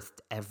rebirthed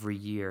every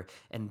year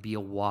and be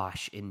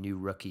awash in new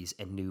rookies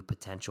and new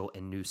potential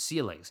and new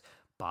ceilings.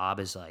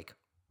 Bob is like,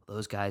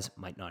 those guys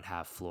might not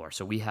have floor.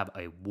 So we have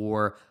a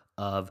war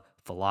of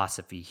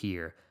philosophy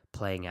here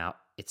playing out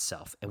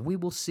itself. And we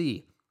will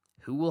see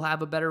who will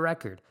have a better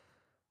record.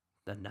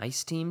 The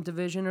nice team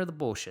division or the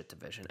bullshit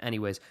division.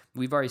 Anyways,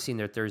 we've already seen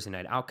their Thursday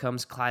night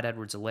outcomes. Clyde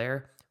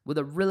Edwards-Helaire with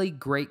a really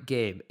great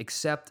game,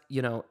 except,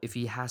 if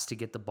he has to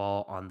get the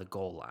ball on the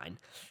goal line.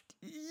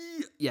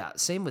 Yeah,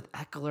 same with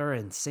Eckler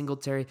and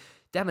Singletary.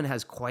 Devin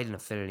has quite an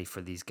affinity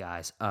for these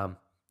guys. Now,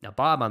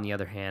 Bob, on the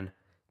other hand,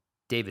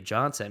 David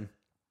Johnson,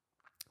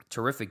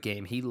 terrific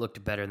game. He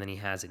looked better than he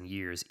has in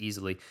years,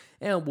 easily.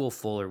 And Will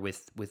Fuller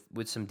with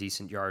some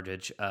decent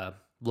yardage,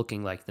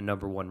 looking like the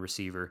number 1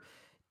 receiver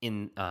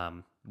in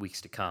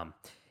weeks to come.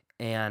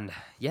 And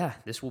yeah,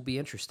 this will be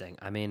interesting.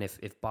 I mean,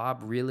 if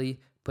Bob really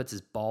puts his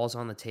balls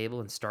on the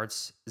table and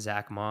starts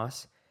Zach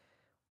Moss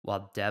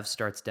while Dev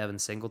starts Devin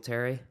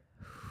Singletary,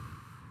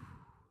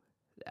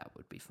 that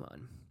would be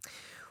fun.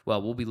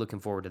 Well, we'll be looking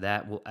forward to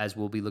that, as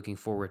we'll be looking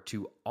forward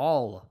to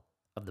all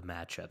of the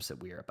matchups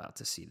that we are about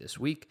to see this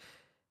week.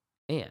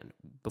 And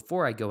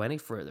before I go any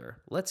further,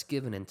 let's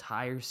give an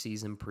entire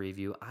season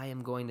preview. I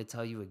am going to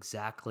tell you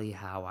exactly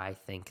how I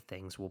think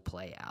things will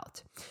play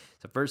out.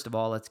 So first of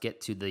all, let's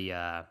get to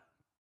the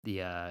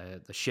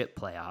shit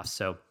playoffs.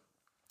 So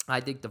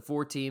I think the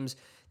 4 teams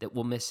that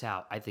will miss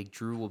out, I think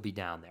Drew will be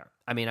down there.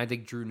 I mean, I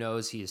think Drew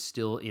knows he is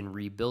still in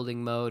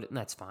rebuilding mode, and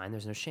that's fine.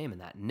 There's no shame in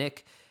that.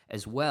 Nick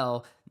as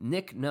well.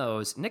 Nick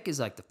knows. Nick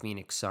is like the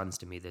Phoenix Suns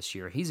to me this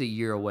year. He's a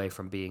year away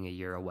from being a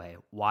year away.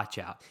 Watch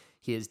out.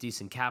 He has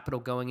decent capital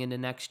going into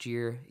next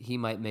year. He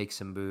might make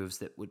some moves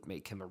that would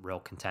make him a real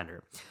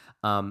contender.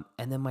 And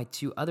then my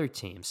 2 other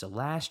teams. So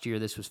last year,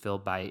 this was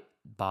filled by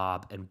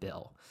Bob and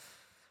Bill.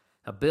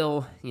 Now,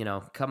 Bill,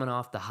 coming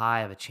off the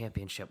high of a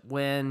championship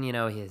win,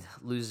 he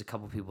loses a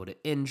couple people to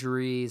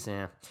injuries.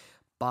 And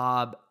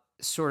Bob,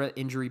 sort of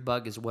injury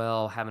bug as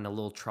well, having a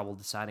little trouble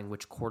deciding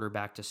which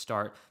quarterback to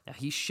start. Now,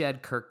 he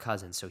shed Kirk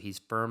Cousins, so he's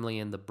firmly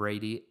in the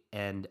Brady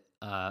and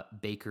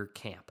Baker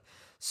camp.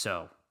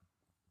 So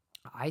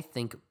I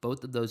think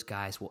both of those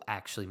guys will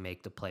actually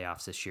make the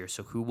playoffs this year.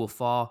 So who will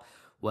fall?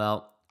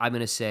 Well, I'm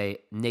going to say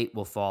Nate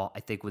will fall.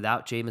 I think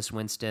without Jameis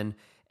Winston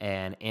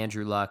and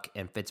Andrew Luck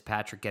and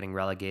Fitzpatrick getting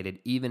relegated,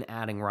 even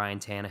adding Ryan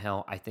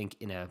Tannehill, I think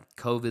in a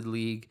COVID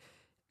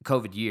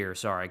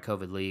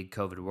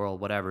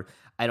world, whatever,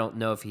 I don't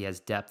know if he has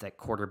depth at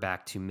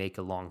quarterback to make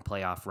a long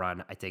playoff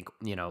run. I think,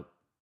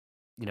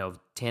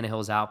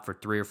 Tannehill's out for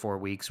 3 or 4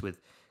 weeks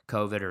with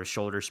COVID or a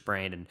shoulder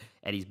sprain, and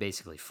Eddie's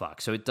basically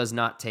fucked. So it does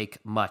not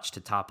take much to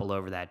topple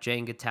over that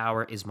Jenga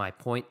tower is my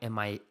point, and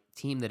my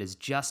team that is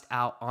just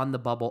out on the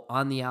bubble,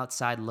 on the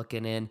outside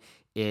looking in,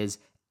 is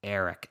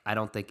Eric. I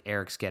don't think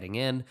Eric's getting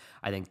in.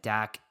 I think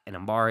Dak and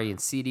Amari and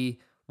CeeDee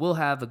will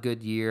have a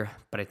good year,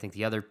 but I think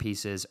the other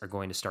pieces are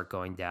going to start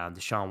going down.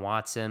 Deshaun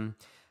Watson,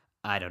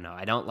 I don't know.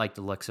 I don't like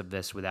the looks of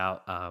this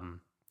without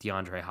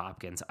DeAndre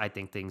Hopkins. I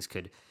think things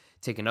could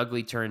take an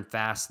ugly turn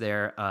fast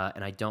there,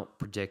 and I don't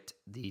predict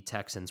the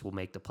Texans will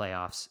make the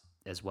playoffs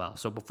as well.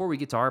 So before we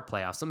get to our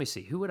playoffs, let me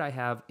see. Who would I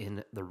have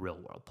in the real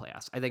world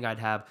playoffs? I think I'd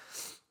have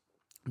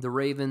the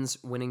Ravens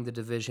winning the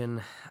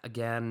division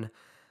again,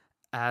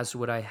 as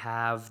would I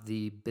have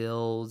the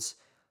Bills,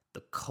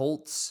 the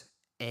Colts,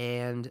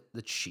 and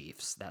the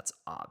Chiefs. That's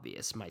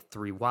obvious. My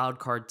 3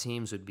 wildcard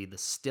teams would be the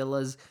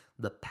Steelers,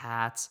 the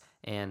Pats,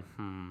 and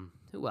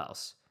who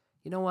else?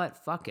 You know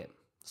what? Fuck it.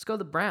 Let's go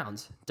the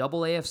Browns.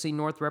 Double AFC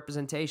North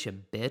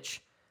representation, bitch.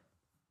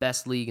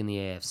 Best league in the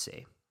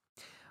AFC.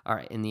 All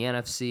right, in the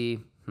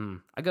NFC,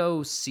 I go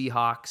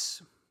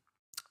Seahawks.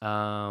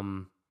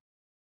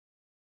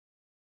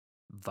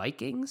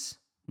 Vikings?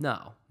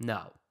 No.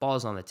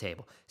 Ball's on the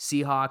table.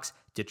 Seahawks,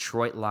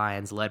 Detroit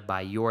Lions, led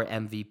by your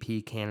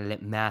MVP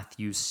candidate,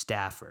 Matthew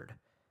Stafford.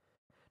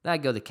 Then I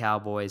go the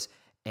Cowboys,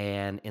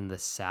 and in the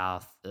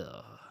South,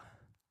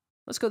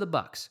 let's go the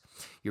Bucks.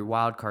 Your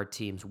wild card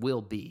teams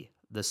will be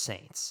the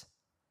Saints,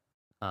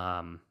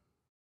 the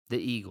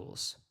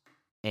Eagles,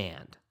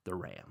 and the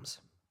Rams.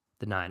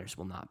 The Niners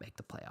will not make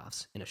the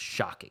playoffs in a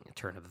shocking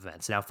turn of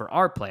events. Now, for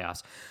our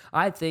playoffs,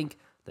 I think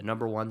the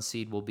number 1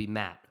 seed will be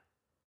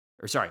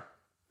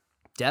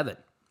Devin,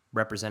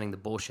 representing the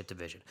bullshit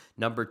division.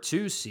 Number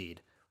 2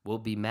 seed will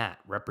be Matt,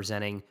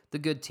 representing the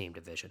good team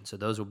division. So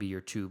those will be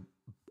your 2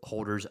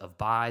 holders of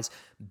buys.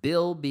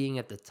 Bill, being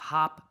at the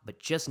top, but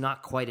just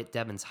not quite at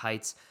Devin's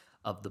heights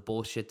of the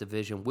bullshit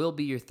division, will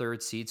be your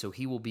 3rd seed, so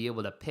he will be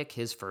able to pick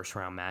his first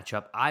round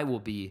matchup. I will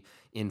be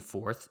in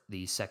 4th,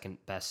 the second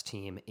best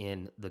team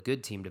in the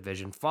good team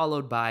division,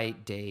 followed by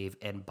Dave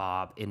and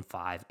Bob in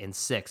 5 and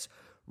 6,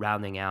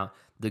 rounding out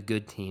the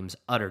good team's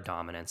utter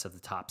dominance of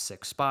the top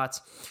 6 spots.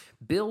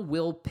 Bill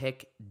will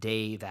pick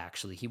Dave,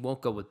 actually. He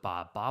won't go with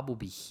Bob. Bob will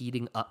be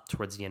heating up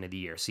towards the end of the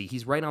year. See,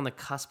 he's right on the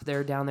cusp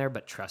there down there,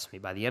 but trust me,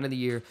 by the end of the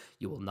year,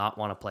 you will not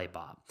want to play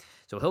Bob.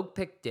 So he'll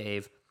pick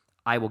Dave.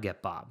 I will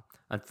get Bob.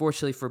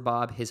 Unfortunately for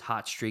Bob, his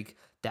hot streak,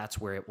 that's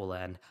where it will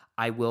end.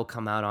 I will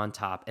come out on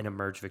top and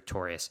emerge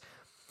victorious.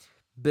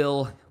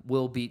 Bill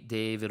will beat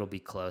Dave. It'll be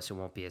close. It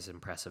won't be as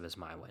impressive as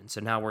my win.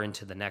 So now we're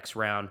into the next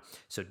round.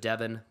 So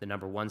Devin, the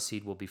number 1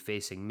 seed, will be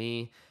facing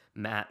me.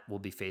 Matt will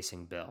be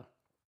facing Bill.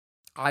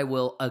 I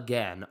will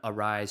again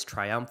arise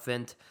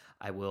triumphant.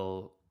 I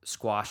will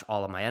squash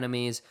all of my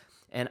enemies,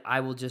 and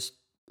I will just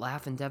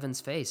laugh in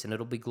Devin's face, and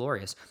it'll be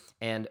glorious.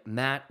 And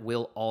Matt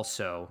will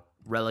also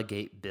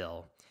relegate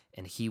Bill,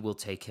 and he will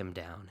take him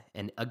down.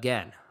 And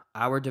again,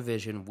 our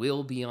division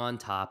will be on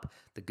top.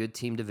 The good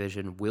team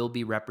division will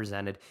be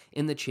represented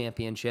in the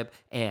championship.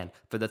 And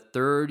for the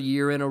 3rd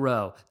year in a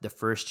row, the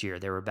first year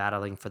they were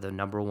battling for the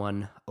number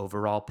 1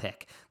 overall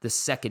pick. The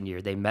 2nd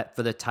year they met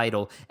for the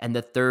title. And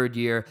the 3rd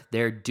year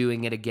they're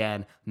doing it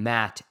again.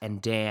 Matt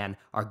and Dan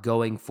are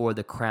going for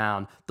the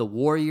crown. The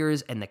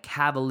Warriors and the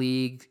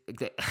Cavaliers,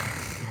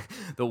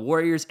 the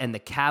Warriors and the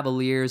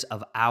Cavaliers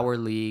of our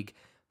league,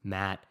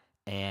 Matt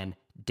and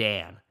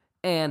Dan.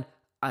 And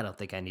I don't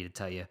think I need to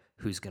tell you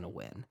who's going to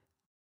win.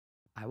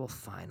 I will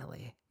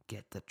finally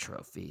get the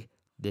trophy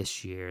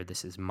this year.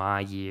 This is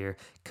my year.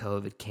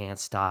 COVID can't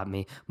stop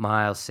me.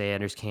 Miles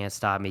Sanders can't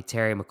stop me.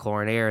 Terry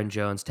McLaurin, Aaron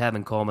Jones,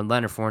 Tevin Coleman,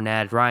 Leonard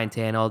Fournette, Ryan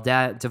Tannehill,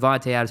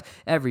 Devontae Adams,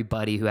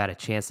 everybody who had a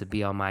chance to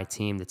be on my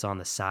team that's on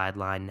the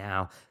sideline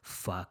now,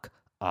 fuck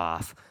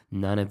off.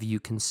 None of you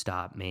can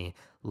stop me.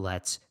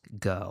 Let's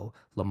go.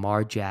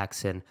 Lamar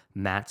Jackson,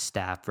 Matt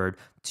Stafford,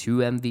 2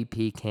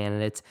 MVP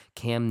candidates,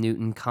 Cam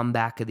Newton,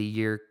 comeback of the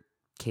year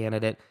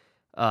candidate.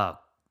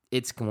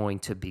 It's going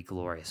to be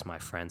glorious, my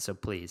friend. So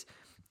please,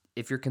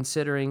 if you're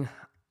considering,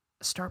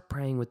 start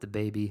praying with the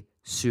baby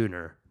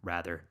sooner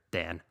rather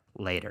than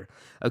later.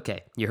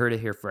 Okay, you heard it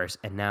here first.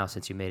 And now,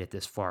 since you made it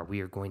this far,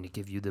 we are going to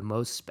give you the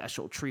most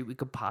special treat we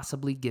could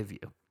possibly give you.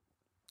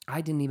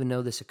 I didn't even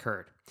know this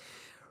occurred,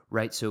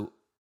 right? So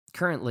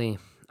currently,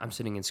 I'm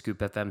sitting in Scoop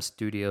FM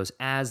studios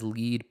as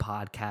lead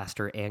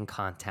podcaster and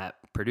content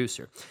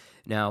producer.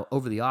 Now,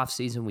 over the off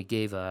season, we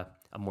gave a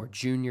more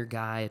junior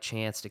guy a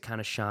chance to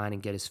kind of shine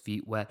and get his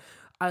feet wet.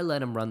 I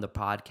let him run the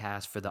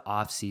podcast for the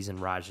off-season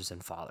Rodgers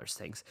and Fallers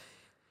things.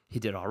 He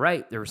did all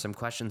right. There were some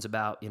questions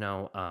about,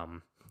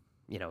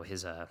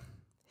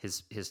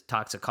 his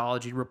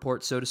toxicology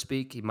report, so to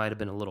speak. He might have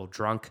been a little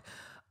drunk.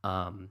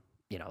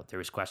 There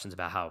was questions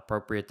about how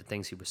appropriate the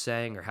things he was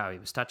saying or how he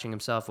was touching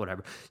himself,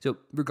 whatever. So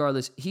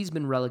regardless, he's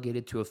been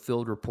relegated to a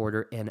field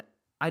reporter, and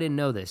I didn't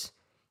know this.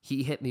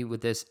 He hit me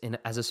with this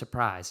as a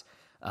surprise.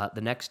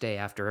 The next day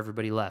after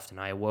everybody left and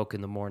I awoke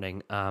in the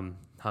morning,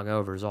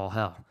 hungover as all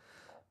hell,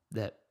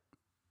 that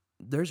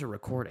there's a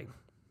recording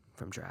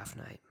from draft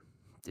night.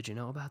 Did you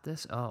know about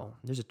this? Oh,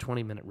 there's a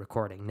 20-minute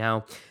recording.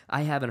 Now,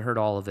 I haven't heard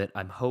all of it.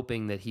 I'm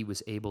hoping that he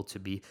was able to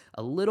be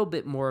a little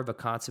bit more of a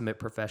consummate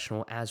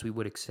professional as we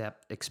would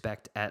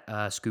expect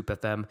at Scoop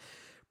FM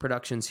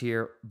Productions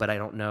here, but I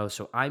don't know.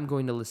 So I'm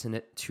going to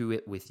listen to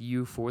it with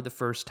you for the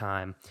first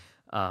time.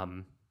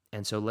 And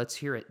so let's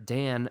hear it.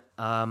 Dan,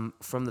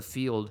 from the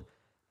field,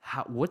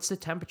 what's the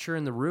temperature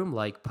in the room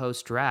like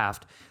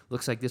post-draft?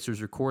 Looks like this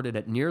was recorded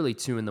at nearly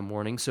 2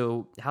 a.m.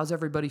 So how's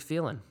everybody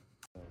feeling?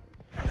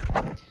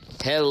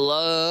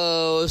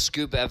 Hello,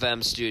 Scoop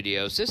FM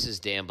Studios. This is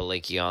Dan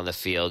Belinkie on the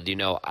field.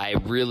 I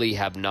really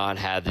have not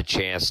had the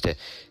chance to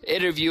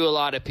interview a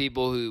lot of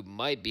people who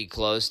might be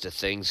close to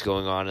things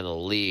going on in the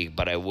league,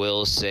 but I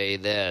will say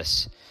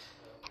this.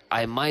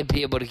 I might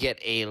be able to get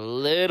a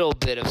little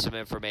bit of some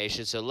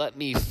information. So let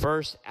me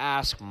first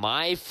ask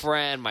my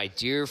friend, my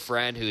dear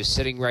friend who's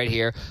sitting right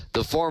here,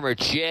 the former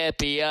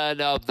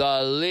champion of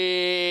the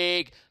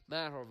league,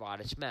 Matt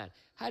Horvatich. Matt,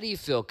 how do you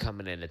feel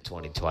coming into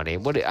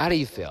 2020? How do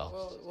you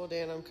feel? Well,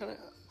 Dan,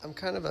 I'm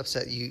kind of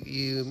upset.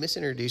 You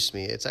misintroduced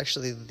me. It's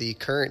actually the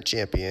current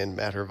champion,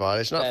 Matt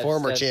Hervotich, not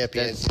former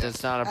champion.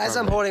 That's not a As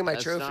I'm permit. holding my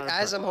That's trophy, not a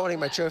as I'm holding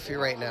my trophy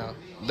right now.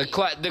 The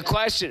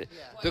question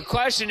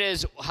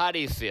is, how do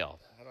you feel?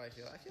 How do I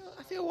feel?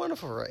 I feel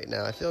wonderful right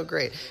now. I feel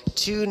great.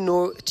 Two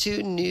new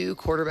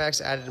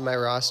quarterbacks added to my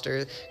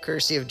roster,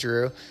 courtesy of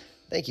Drew.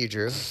 Thank you,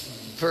 Drew,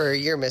 for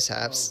your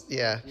mishaps.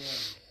 Yeah.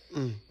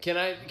 Can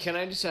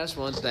I just ask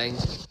one thing?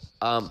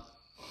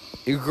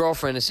 Your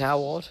girlfriend is how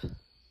old?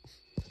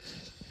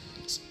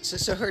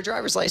 So her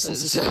driver's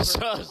license is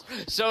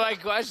So my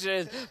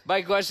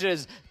question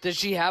is, does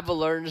she have a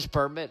learner's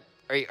permit?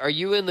 Are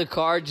you in the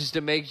car just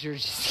to make sure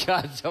she's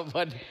got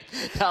someone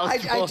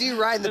else? I do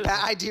ride in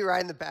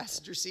the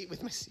passenger seat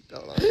with my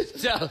seatbelt on.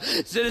 So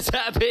does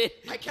that mean?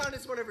 I count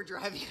as one of her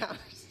driving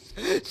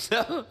hours.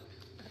 So,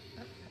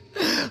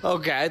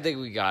 okay, I think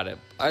we got it.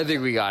 We're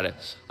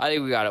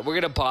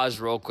gonna pause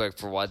real quick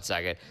for 1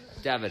 second.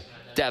 Devin,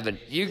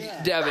 you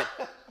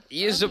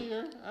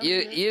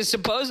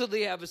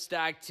supposedly have a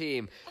stacked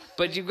team,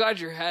 but you got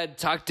your head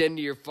tucked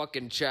into your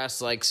fucking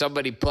chest like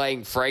somebody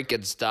playing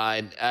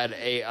Frankenstein at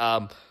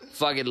a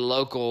fucking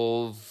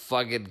local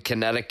fucking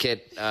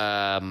Connecticut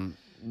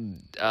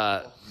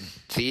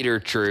theater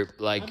troupe.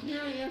 Like, I'm here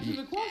to answer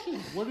the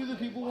questions. What do the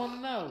people want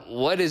to know?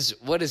 what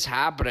is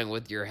happening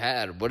with your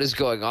head? What is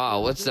going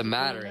on? What's the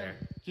matter here?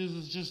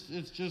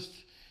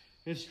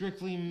 It's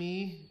strictly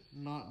me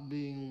not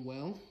being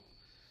well.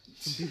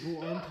 Some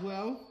people aren't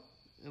well,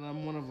 and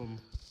I'm one of them.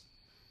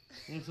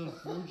 And it's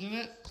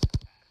unfortunate,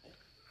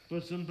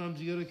 but sometimes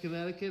you go to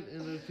Connecticut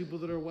and there's people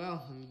that are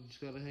well, and you just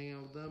gotta hang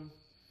out with them.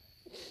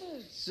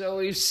 So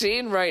we've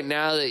seen right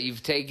now that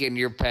you've taken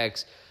your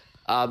picks.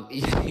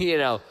 You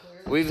know,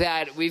 we've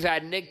had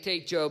Nick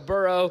take Joe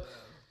Burrow,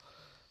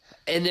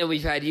 and then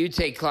we've had you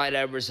take Clyde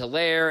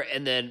Edwards-Helaire,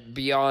 and then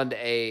beyond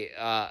a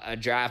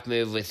draft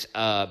move with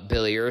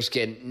Billy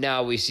Erskine,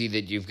 now we see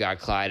that you've got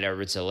Clyde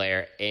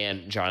Edwards-Helaire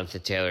and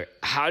Jonathan Taylor.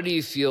 How do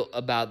you feel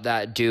about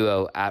that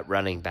duo at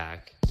running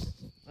back?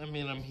 I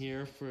mean, I'm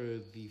here for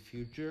the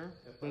future,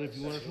 but if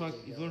you want to talk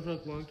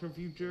long-term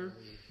future,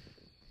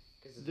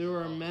 there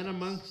are men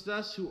amongst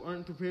us who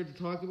aren't prepared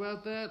to talk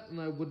about that,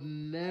 and I would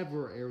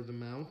never air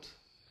them out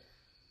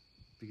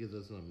because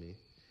that's not me.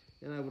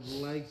 And I would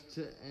like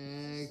to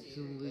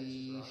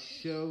actually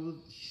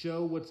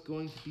show what's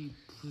going to be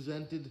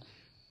presented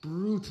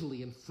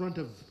brutally in front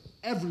of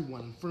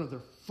everyone, in front of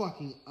their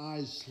fucking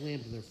eyes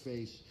slammed in their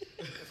face.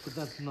 But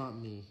that's not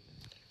me.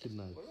 Good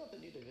night. What about the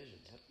new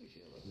divisions? How do we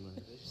feel about the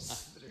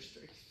divisions that are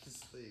strict in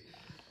this league?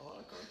 A lot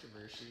of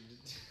controversy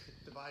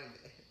dividing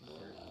the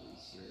north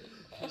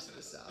to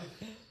the south.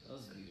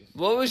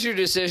 What was your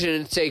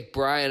decision to take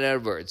Brian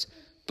Edwards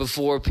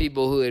before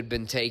people who had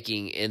been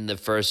taking in the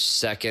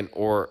first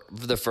or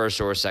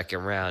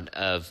second round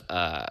of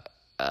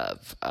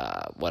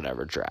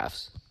whatever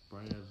drafts?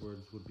 Brian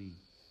Edwards would be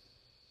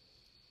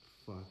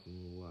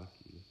fucking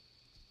lucky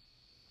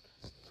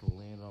to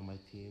land on my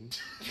team.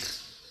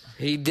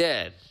 He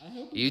did.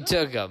 You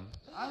took him.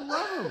 I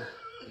love him.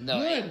 No,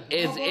 Good.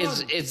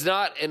 it's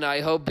not, and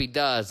I hope he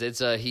does. It's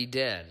a he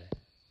did.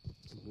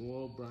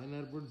 Well, Brian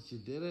Edwards, you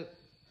did it.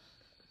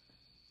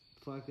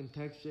 Fucking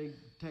text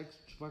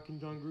fucking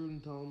John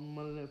Gruden, tell him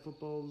Monday Night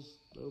Football is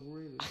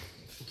overrated.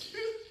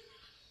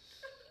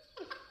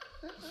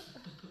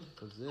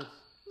 That's it.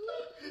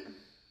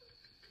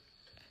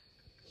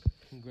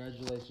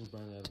 Congratulations,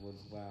 Brian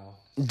Edwards. Wow.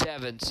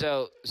 Devin,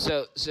 so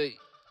You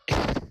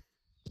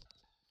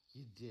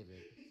did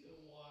it.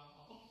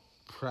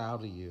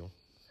 Proud of you.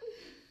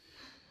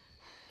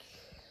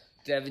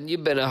 Devin,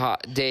 you've been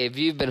hot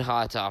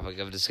topic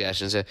of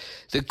discussion. So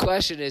the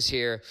question is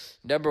here,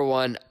 number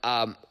one,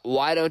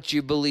 why don't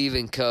you believe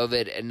in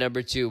COVID? And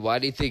number two, why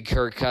do you think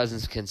Kirk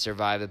Cousins can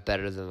survive it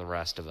better than the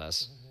rest of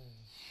us?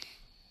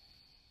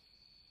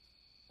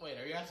 Wait,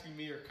 are you asking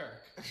me or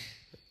Kirk?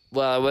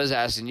 Well, I was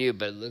asking you,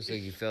 but it looks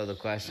like you failed the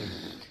question.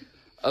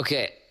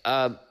 Okay,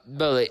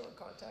 Billy,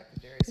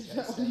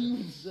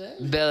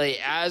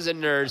 as a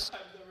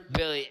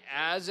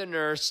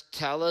nurse,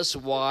 tell us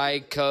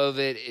why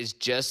COVID is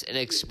just an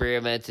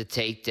experiment to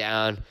take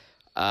down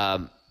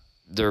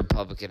the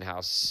Republican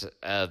House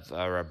of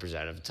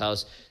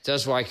Representatives. Tell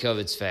us why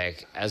COVID's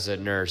fake. As a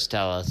nurse,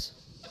 tell us.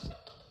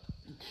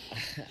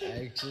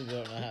 I actually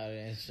don't know how to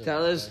answer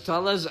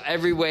Tell us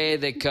every way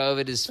that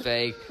COVID is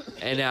fake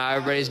and how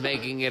everybody's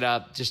making it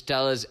up. Just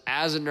tell us,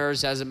 as a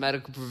nurse, as a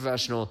medical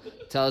professional,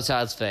 tell us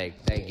how it's fake.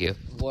 Thank you.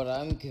 What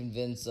I'm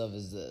convinced of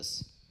is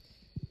this.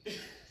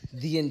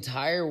 The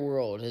entire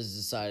world has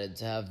decided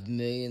to have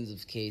millions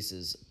of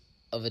cases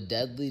of a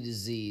deadly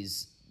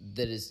disease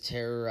that has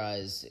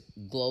terrorized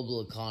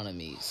global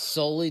economy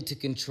solely to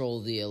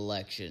control the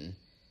election,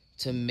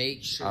 to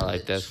make sure I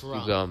like that this. Trump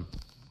Keep going.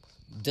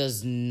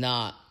 does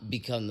not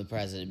become the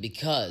president,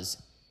 because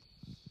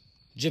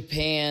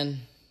Japan,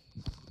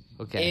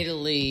 Okay.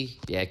 Italy,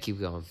 Yeah, keep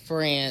going.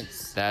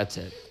 France, That's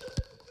it.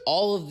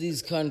 all of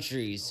these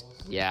countries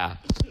Yeah.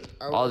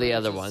 are All the willing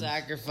other to ones.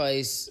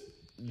 sacrifice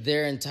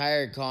their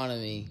entire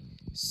economy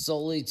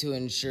solely to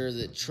ensure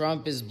that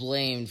Trump is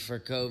blamed for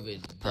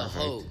COVID, the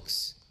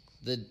hoax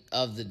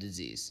of the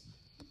disease.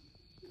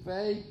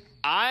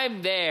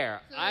 I'm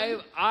there.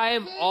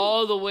 I'm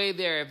all the way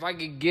there. If I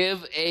could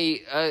give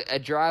a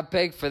draft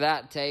pick for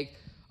that take.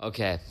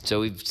 Okay,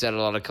 so we've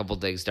settled on a couple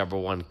things. Number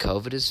one,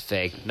 COVID is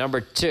fake. Number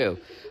two,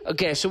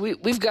 okay, so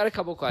we've got a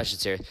couple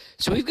questions here.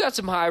 So we've got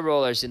some high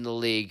rollers in the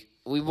league.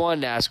 We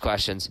wanted to ask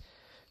questions.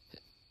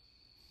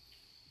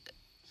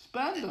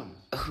 Spend them.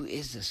 Who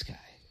is this guy?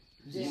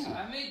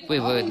 Yeah.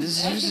 Wait.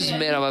 This is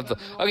man on my phone.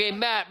 Okay,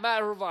 Matt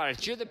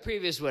Rovanich, you're the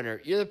previous winner.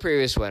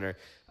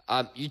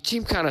 Your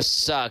team kind of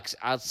sucks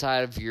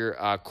outside of your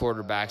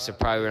quarterbacks, so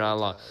probably not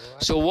long.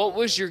 So what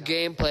was your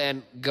game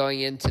plan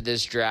going into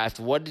this draft?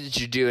 What did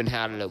you do and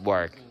how did it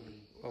work?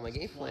 Well, my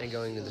game plan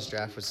going into this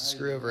draft was to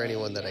screw over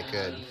anyone that I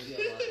could.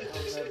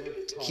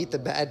 Keep the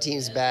bad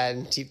teams bad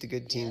and keep the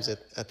good teams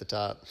at the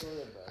top.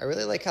 I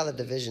really like how the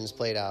divisions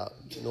played out.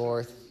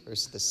 North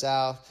versus the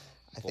South.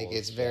 I think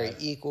it's very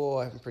equal.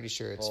 I'm pretty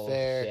sure it's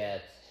fair.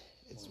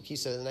 It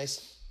keeps a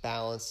nice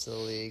balance to the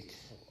league.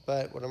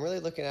 But what I'm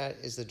really looking at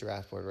is the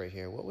draft board right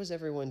here. What was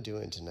everyone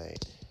doing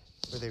tonight?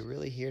 Were they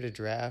really here to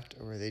draft,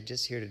 or were they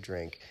just here to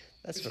drink?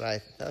 That's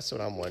what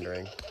I'm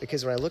wondering.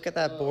 Because when I look at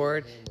that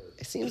board,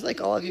 it seems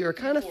like all of you are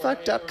kind of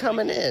fucked up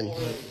coming in.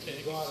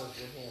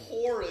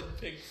 Horrid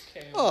picks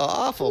came. Oh,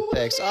 awful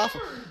picks.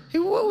 Awful. Hey,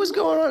 what was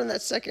going on in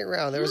that second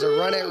round? There was a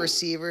run at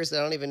receivers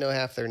that I don't even know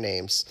half their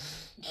names.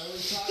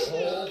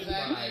 Oh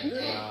my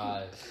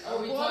God!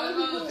 Are we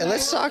talking about And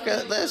let's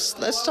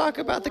talk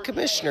about the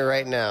commissioner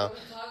right now.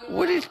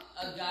 What did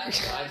a guy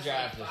who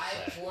drafted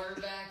 5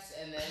 quarterbacks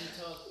and then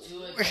took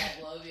Tua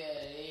Tagovailoa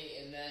at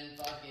 8 and then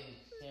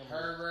fucking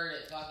Herbert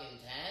at fucking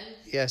 10?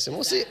 Yes, and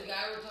we'll see.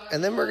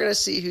 And then we're gonna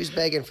see who's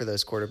begging for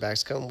those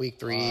quarterbacks come week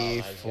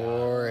 3,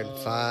 4, and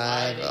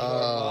 5.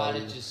 Oh,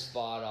 Just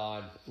spot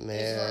on.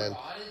 man,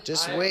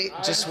 just wait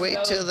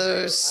till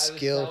those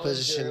skill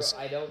positions.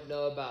 I don't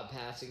know about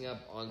passing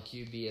up on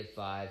QB at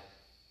 5.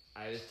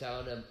 I was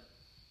telling him,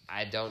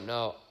 I don't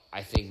know.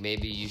 I think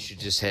maybe you should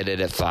just hit it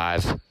at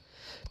 5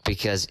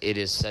 because it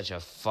is such a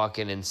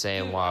fucking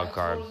insane wild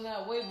card. I told him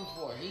that way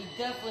before. He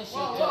definitely should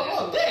have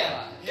Whoa,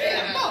 damn! Hit it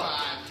at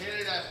 5. Hit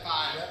it at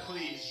 5,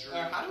 please, Drew.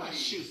 How do I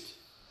shoot?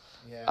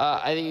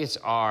 I think it's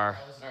R.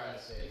 Alright,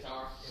 it's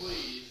R.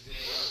 Please,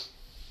 Dave.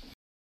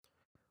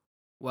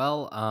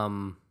 Well,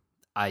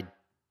 I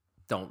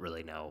don't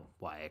really know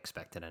why I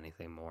expected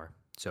anything more.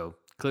 So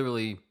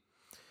clearly,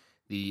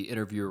 the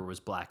interviewer was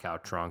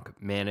blackout drunk,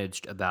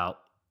 managed about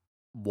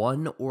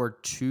 1 or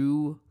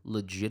 2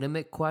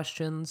 legitimate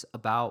questions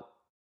about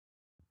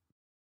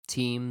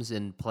teams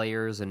and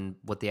players and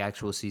what the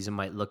actual season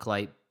might look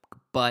like.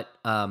 But,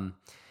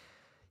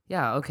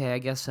 yeah, okay, I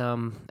guess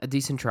a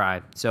decent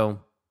try. So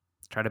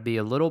try to be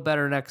a little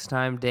better next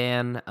time,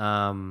 Dan,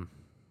 and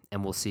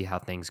we'll see how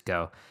things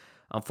go.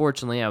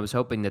 Unfortunately, I was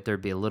hoping that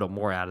there'd be a little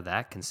more out of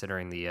that,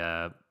 considering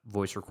the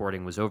voice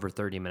recording was over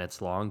 30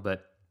 minutes long.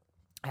 But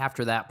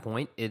after that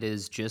point, it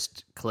is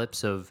just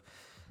clips of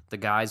the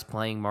guys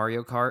playing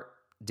Mario Kart,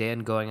 Dan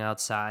going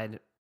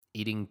outside,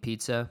 eating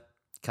pizza,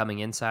 coming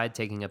inside,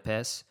 taking a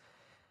piss,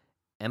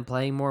 and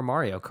playing more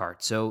Mario Kart.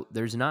 So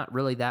there's not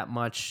really that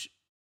much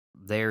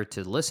there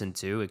to listen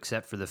to,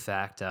 except for the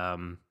fact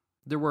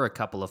there were a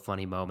couple of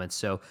funny moments.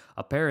 So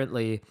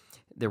apparently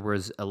there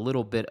was a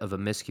little bit of a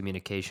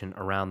miscommunication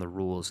around the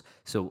rules.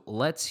 So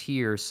let's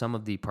hear some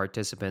of the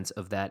participants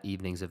of that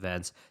evening's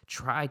events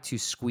try to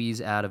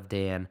squeeze out of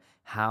Dan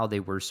how they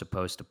were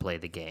supposed to play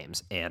the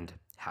games and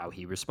how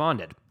he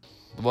responded.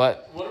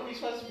 What? What are we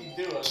supposed to be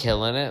doing?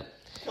 Killing it?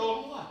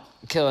 Killing what?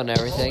 Killing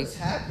everything. What's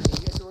happening?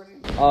 You guys already...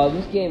 Oh,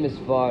 this game is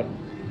fun.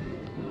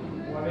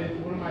 What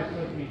am I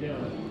supposed to be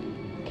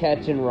doing?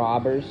 Catching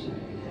robbers.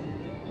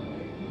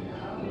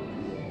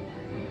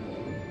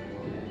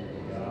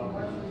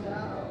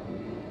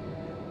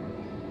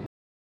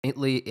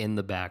 Faintly in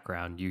the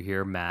background, you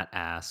hear Matt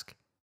ask,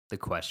 "The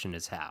question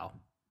is how?"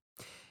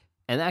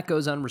 And that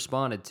goes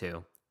unresponded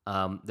to.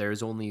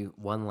 There's only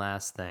one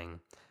last thing.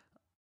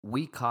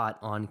 We caught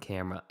on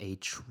camera a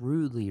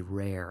truly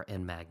rare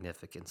and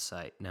magnificent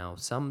sight. Now,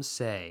 some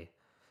say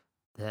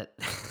that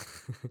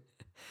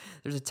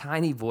there's a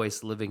tiny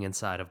voice living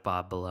inside of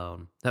Bob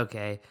Ballone,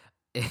 okay?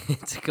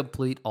 It's a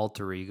complete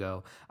alter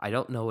ego. I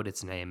don't know what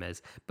its name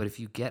is, but if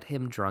you get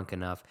him drunk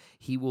enough,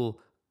 he will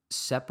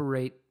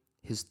separate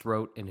his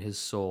throat and his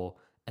soul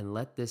and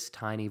let this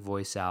tiny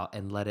voice out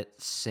and let it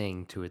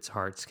sing to its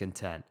heart's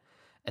content.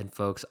 And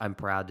folks, I'm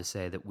proud to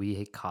say that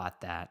we caught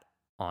that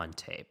on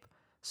tape.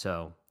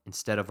 So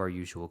instead of our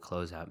usual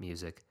closeout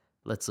music,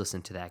 let's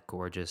listen to that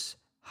gorgeous,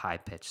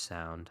 high-pitched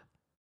sound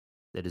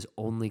that is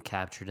only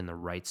captured in the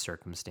right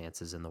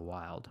circumstances in the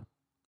wild.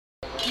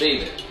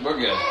 Leave it. We're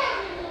good.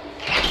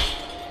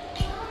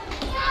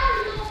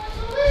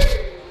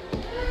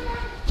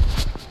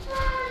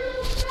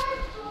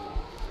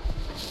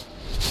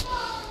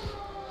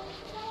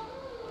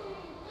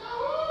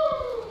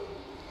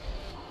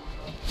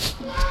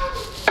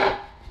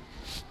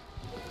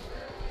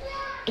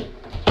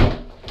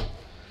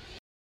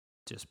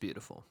 Just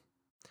beautiful.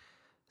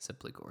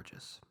 Simply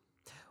gorgeous.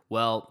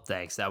 Well,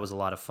 thanks. That was a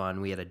lot of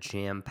fun. We had a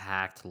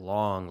jam-packed,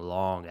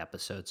 long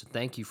episode. So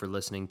thank you for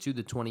listening to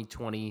the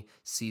 2020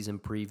 season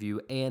preview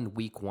and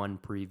week 1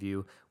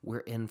 preview. We're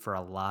in for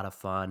a lot of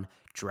fun.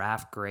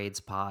 Draft grades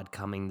pod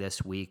coming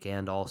this week,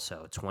 and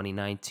also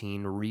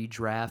 2019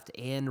 redraft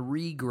and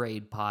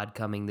regrade pod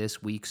coming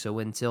this week. So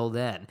until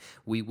then,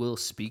 we will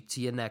speak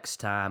to you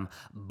next time.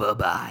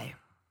 Bye-bye.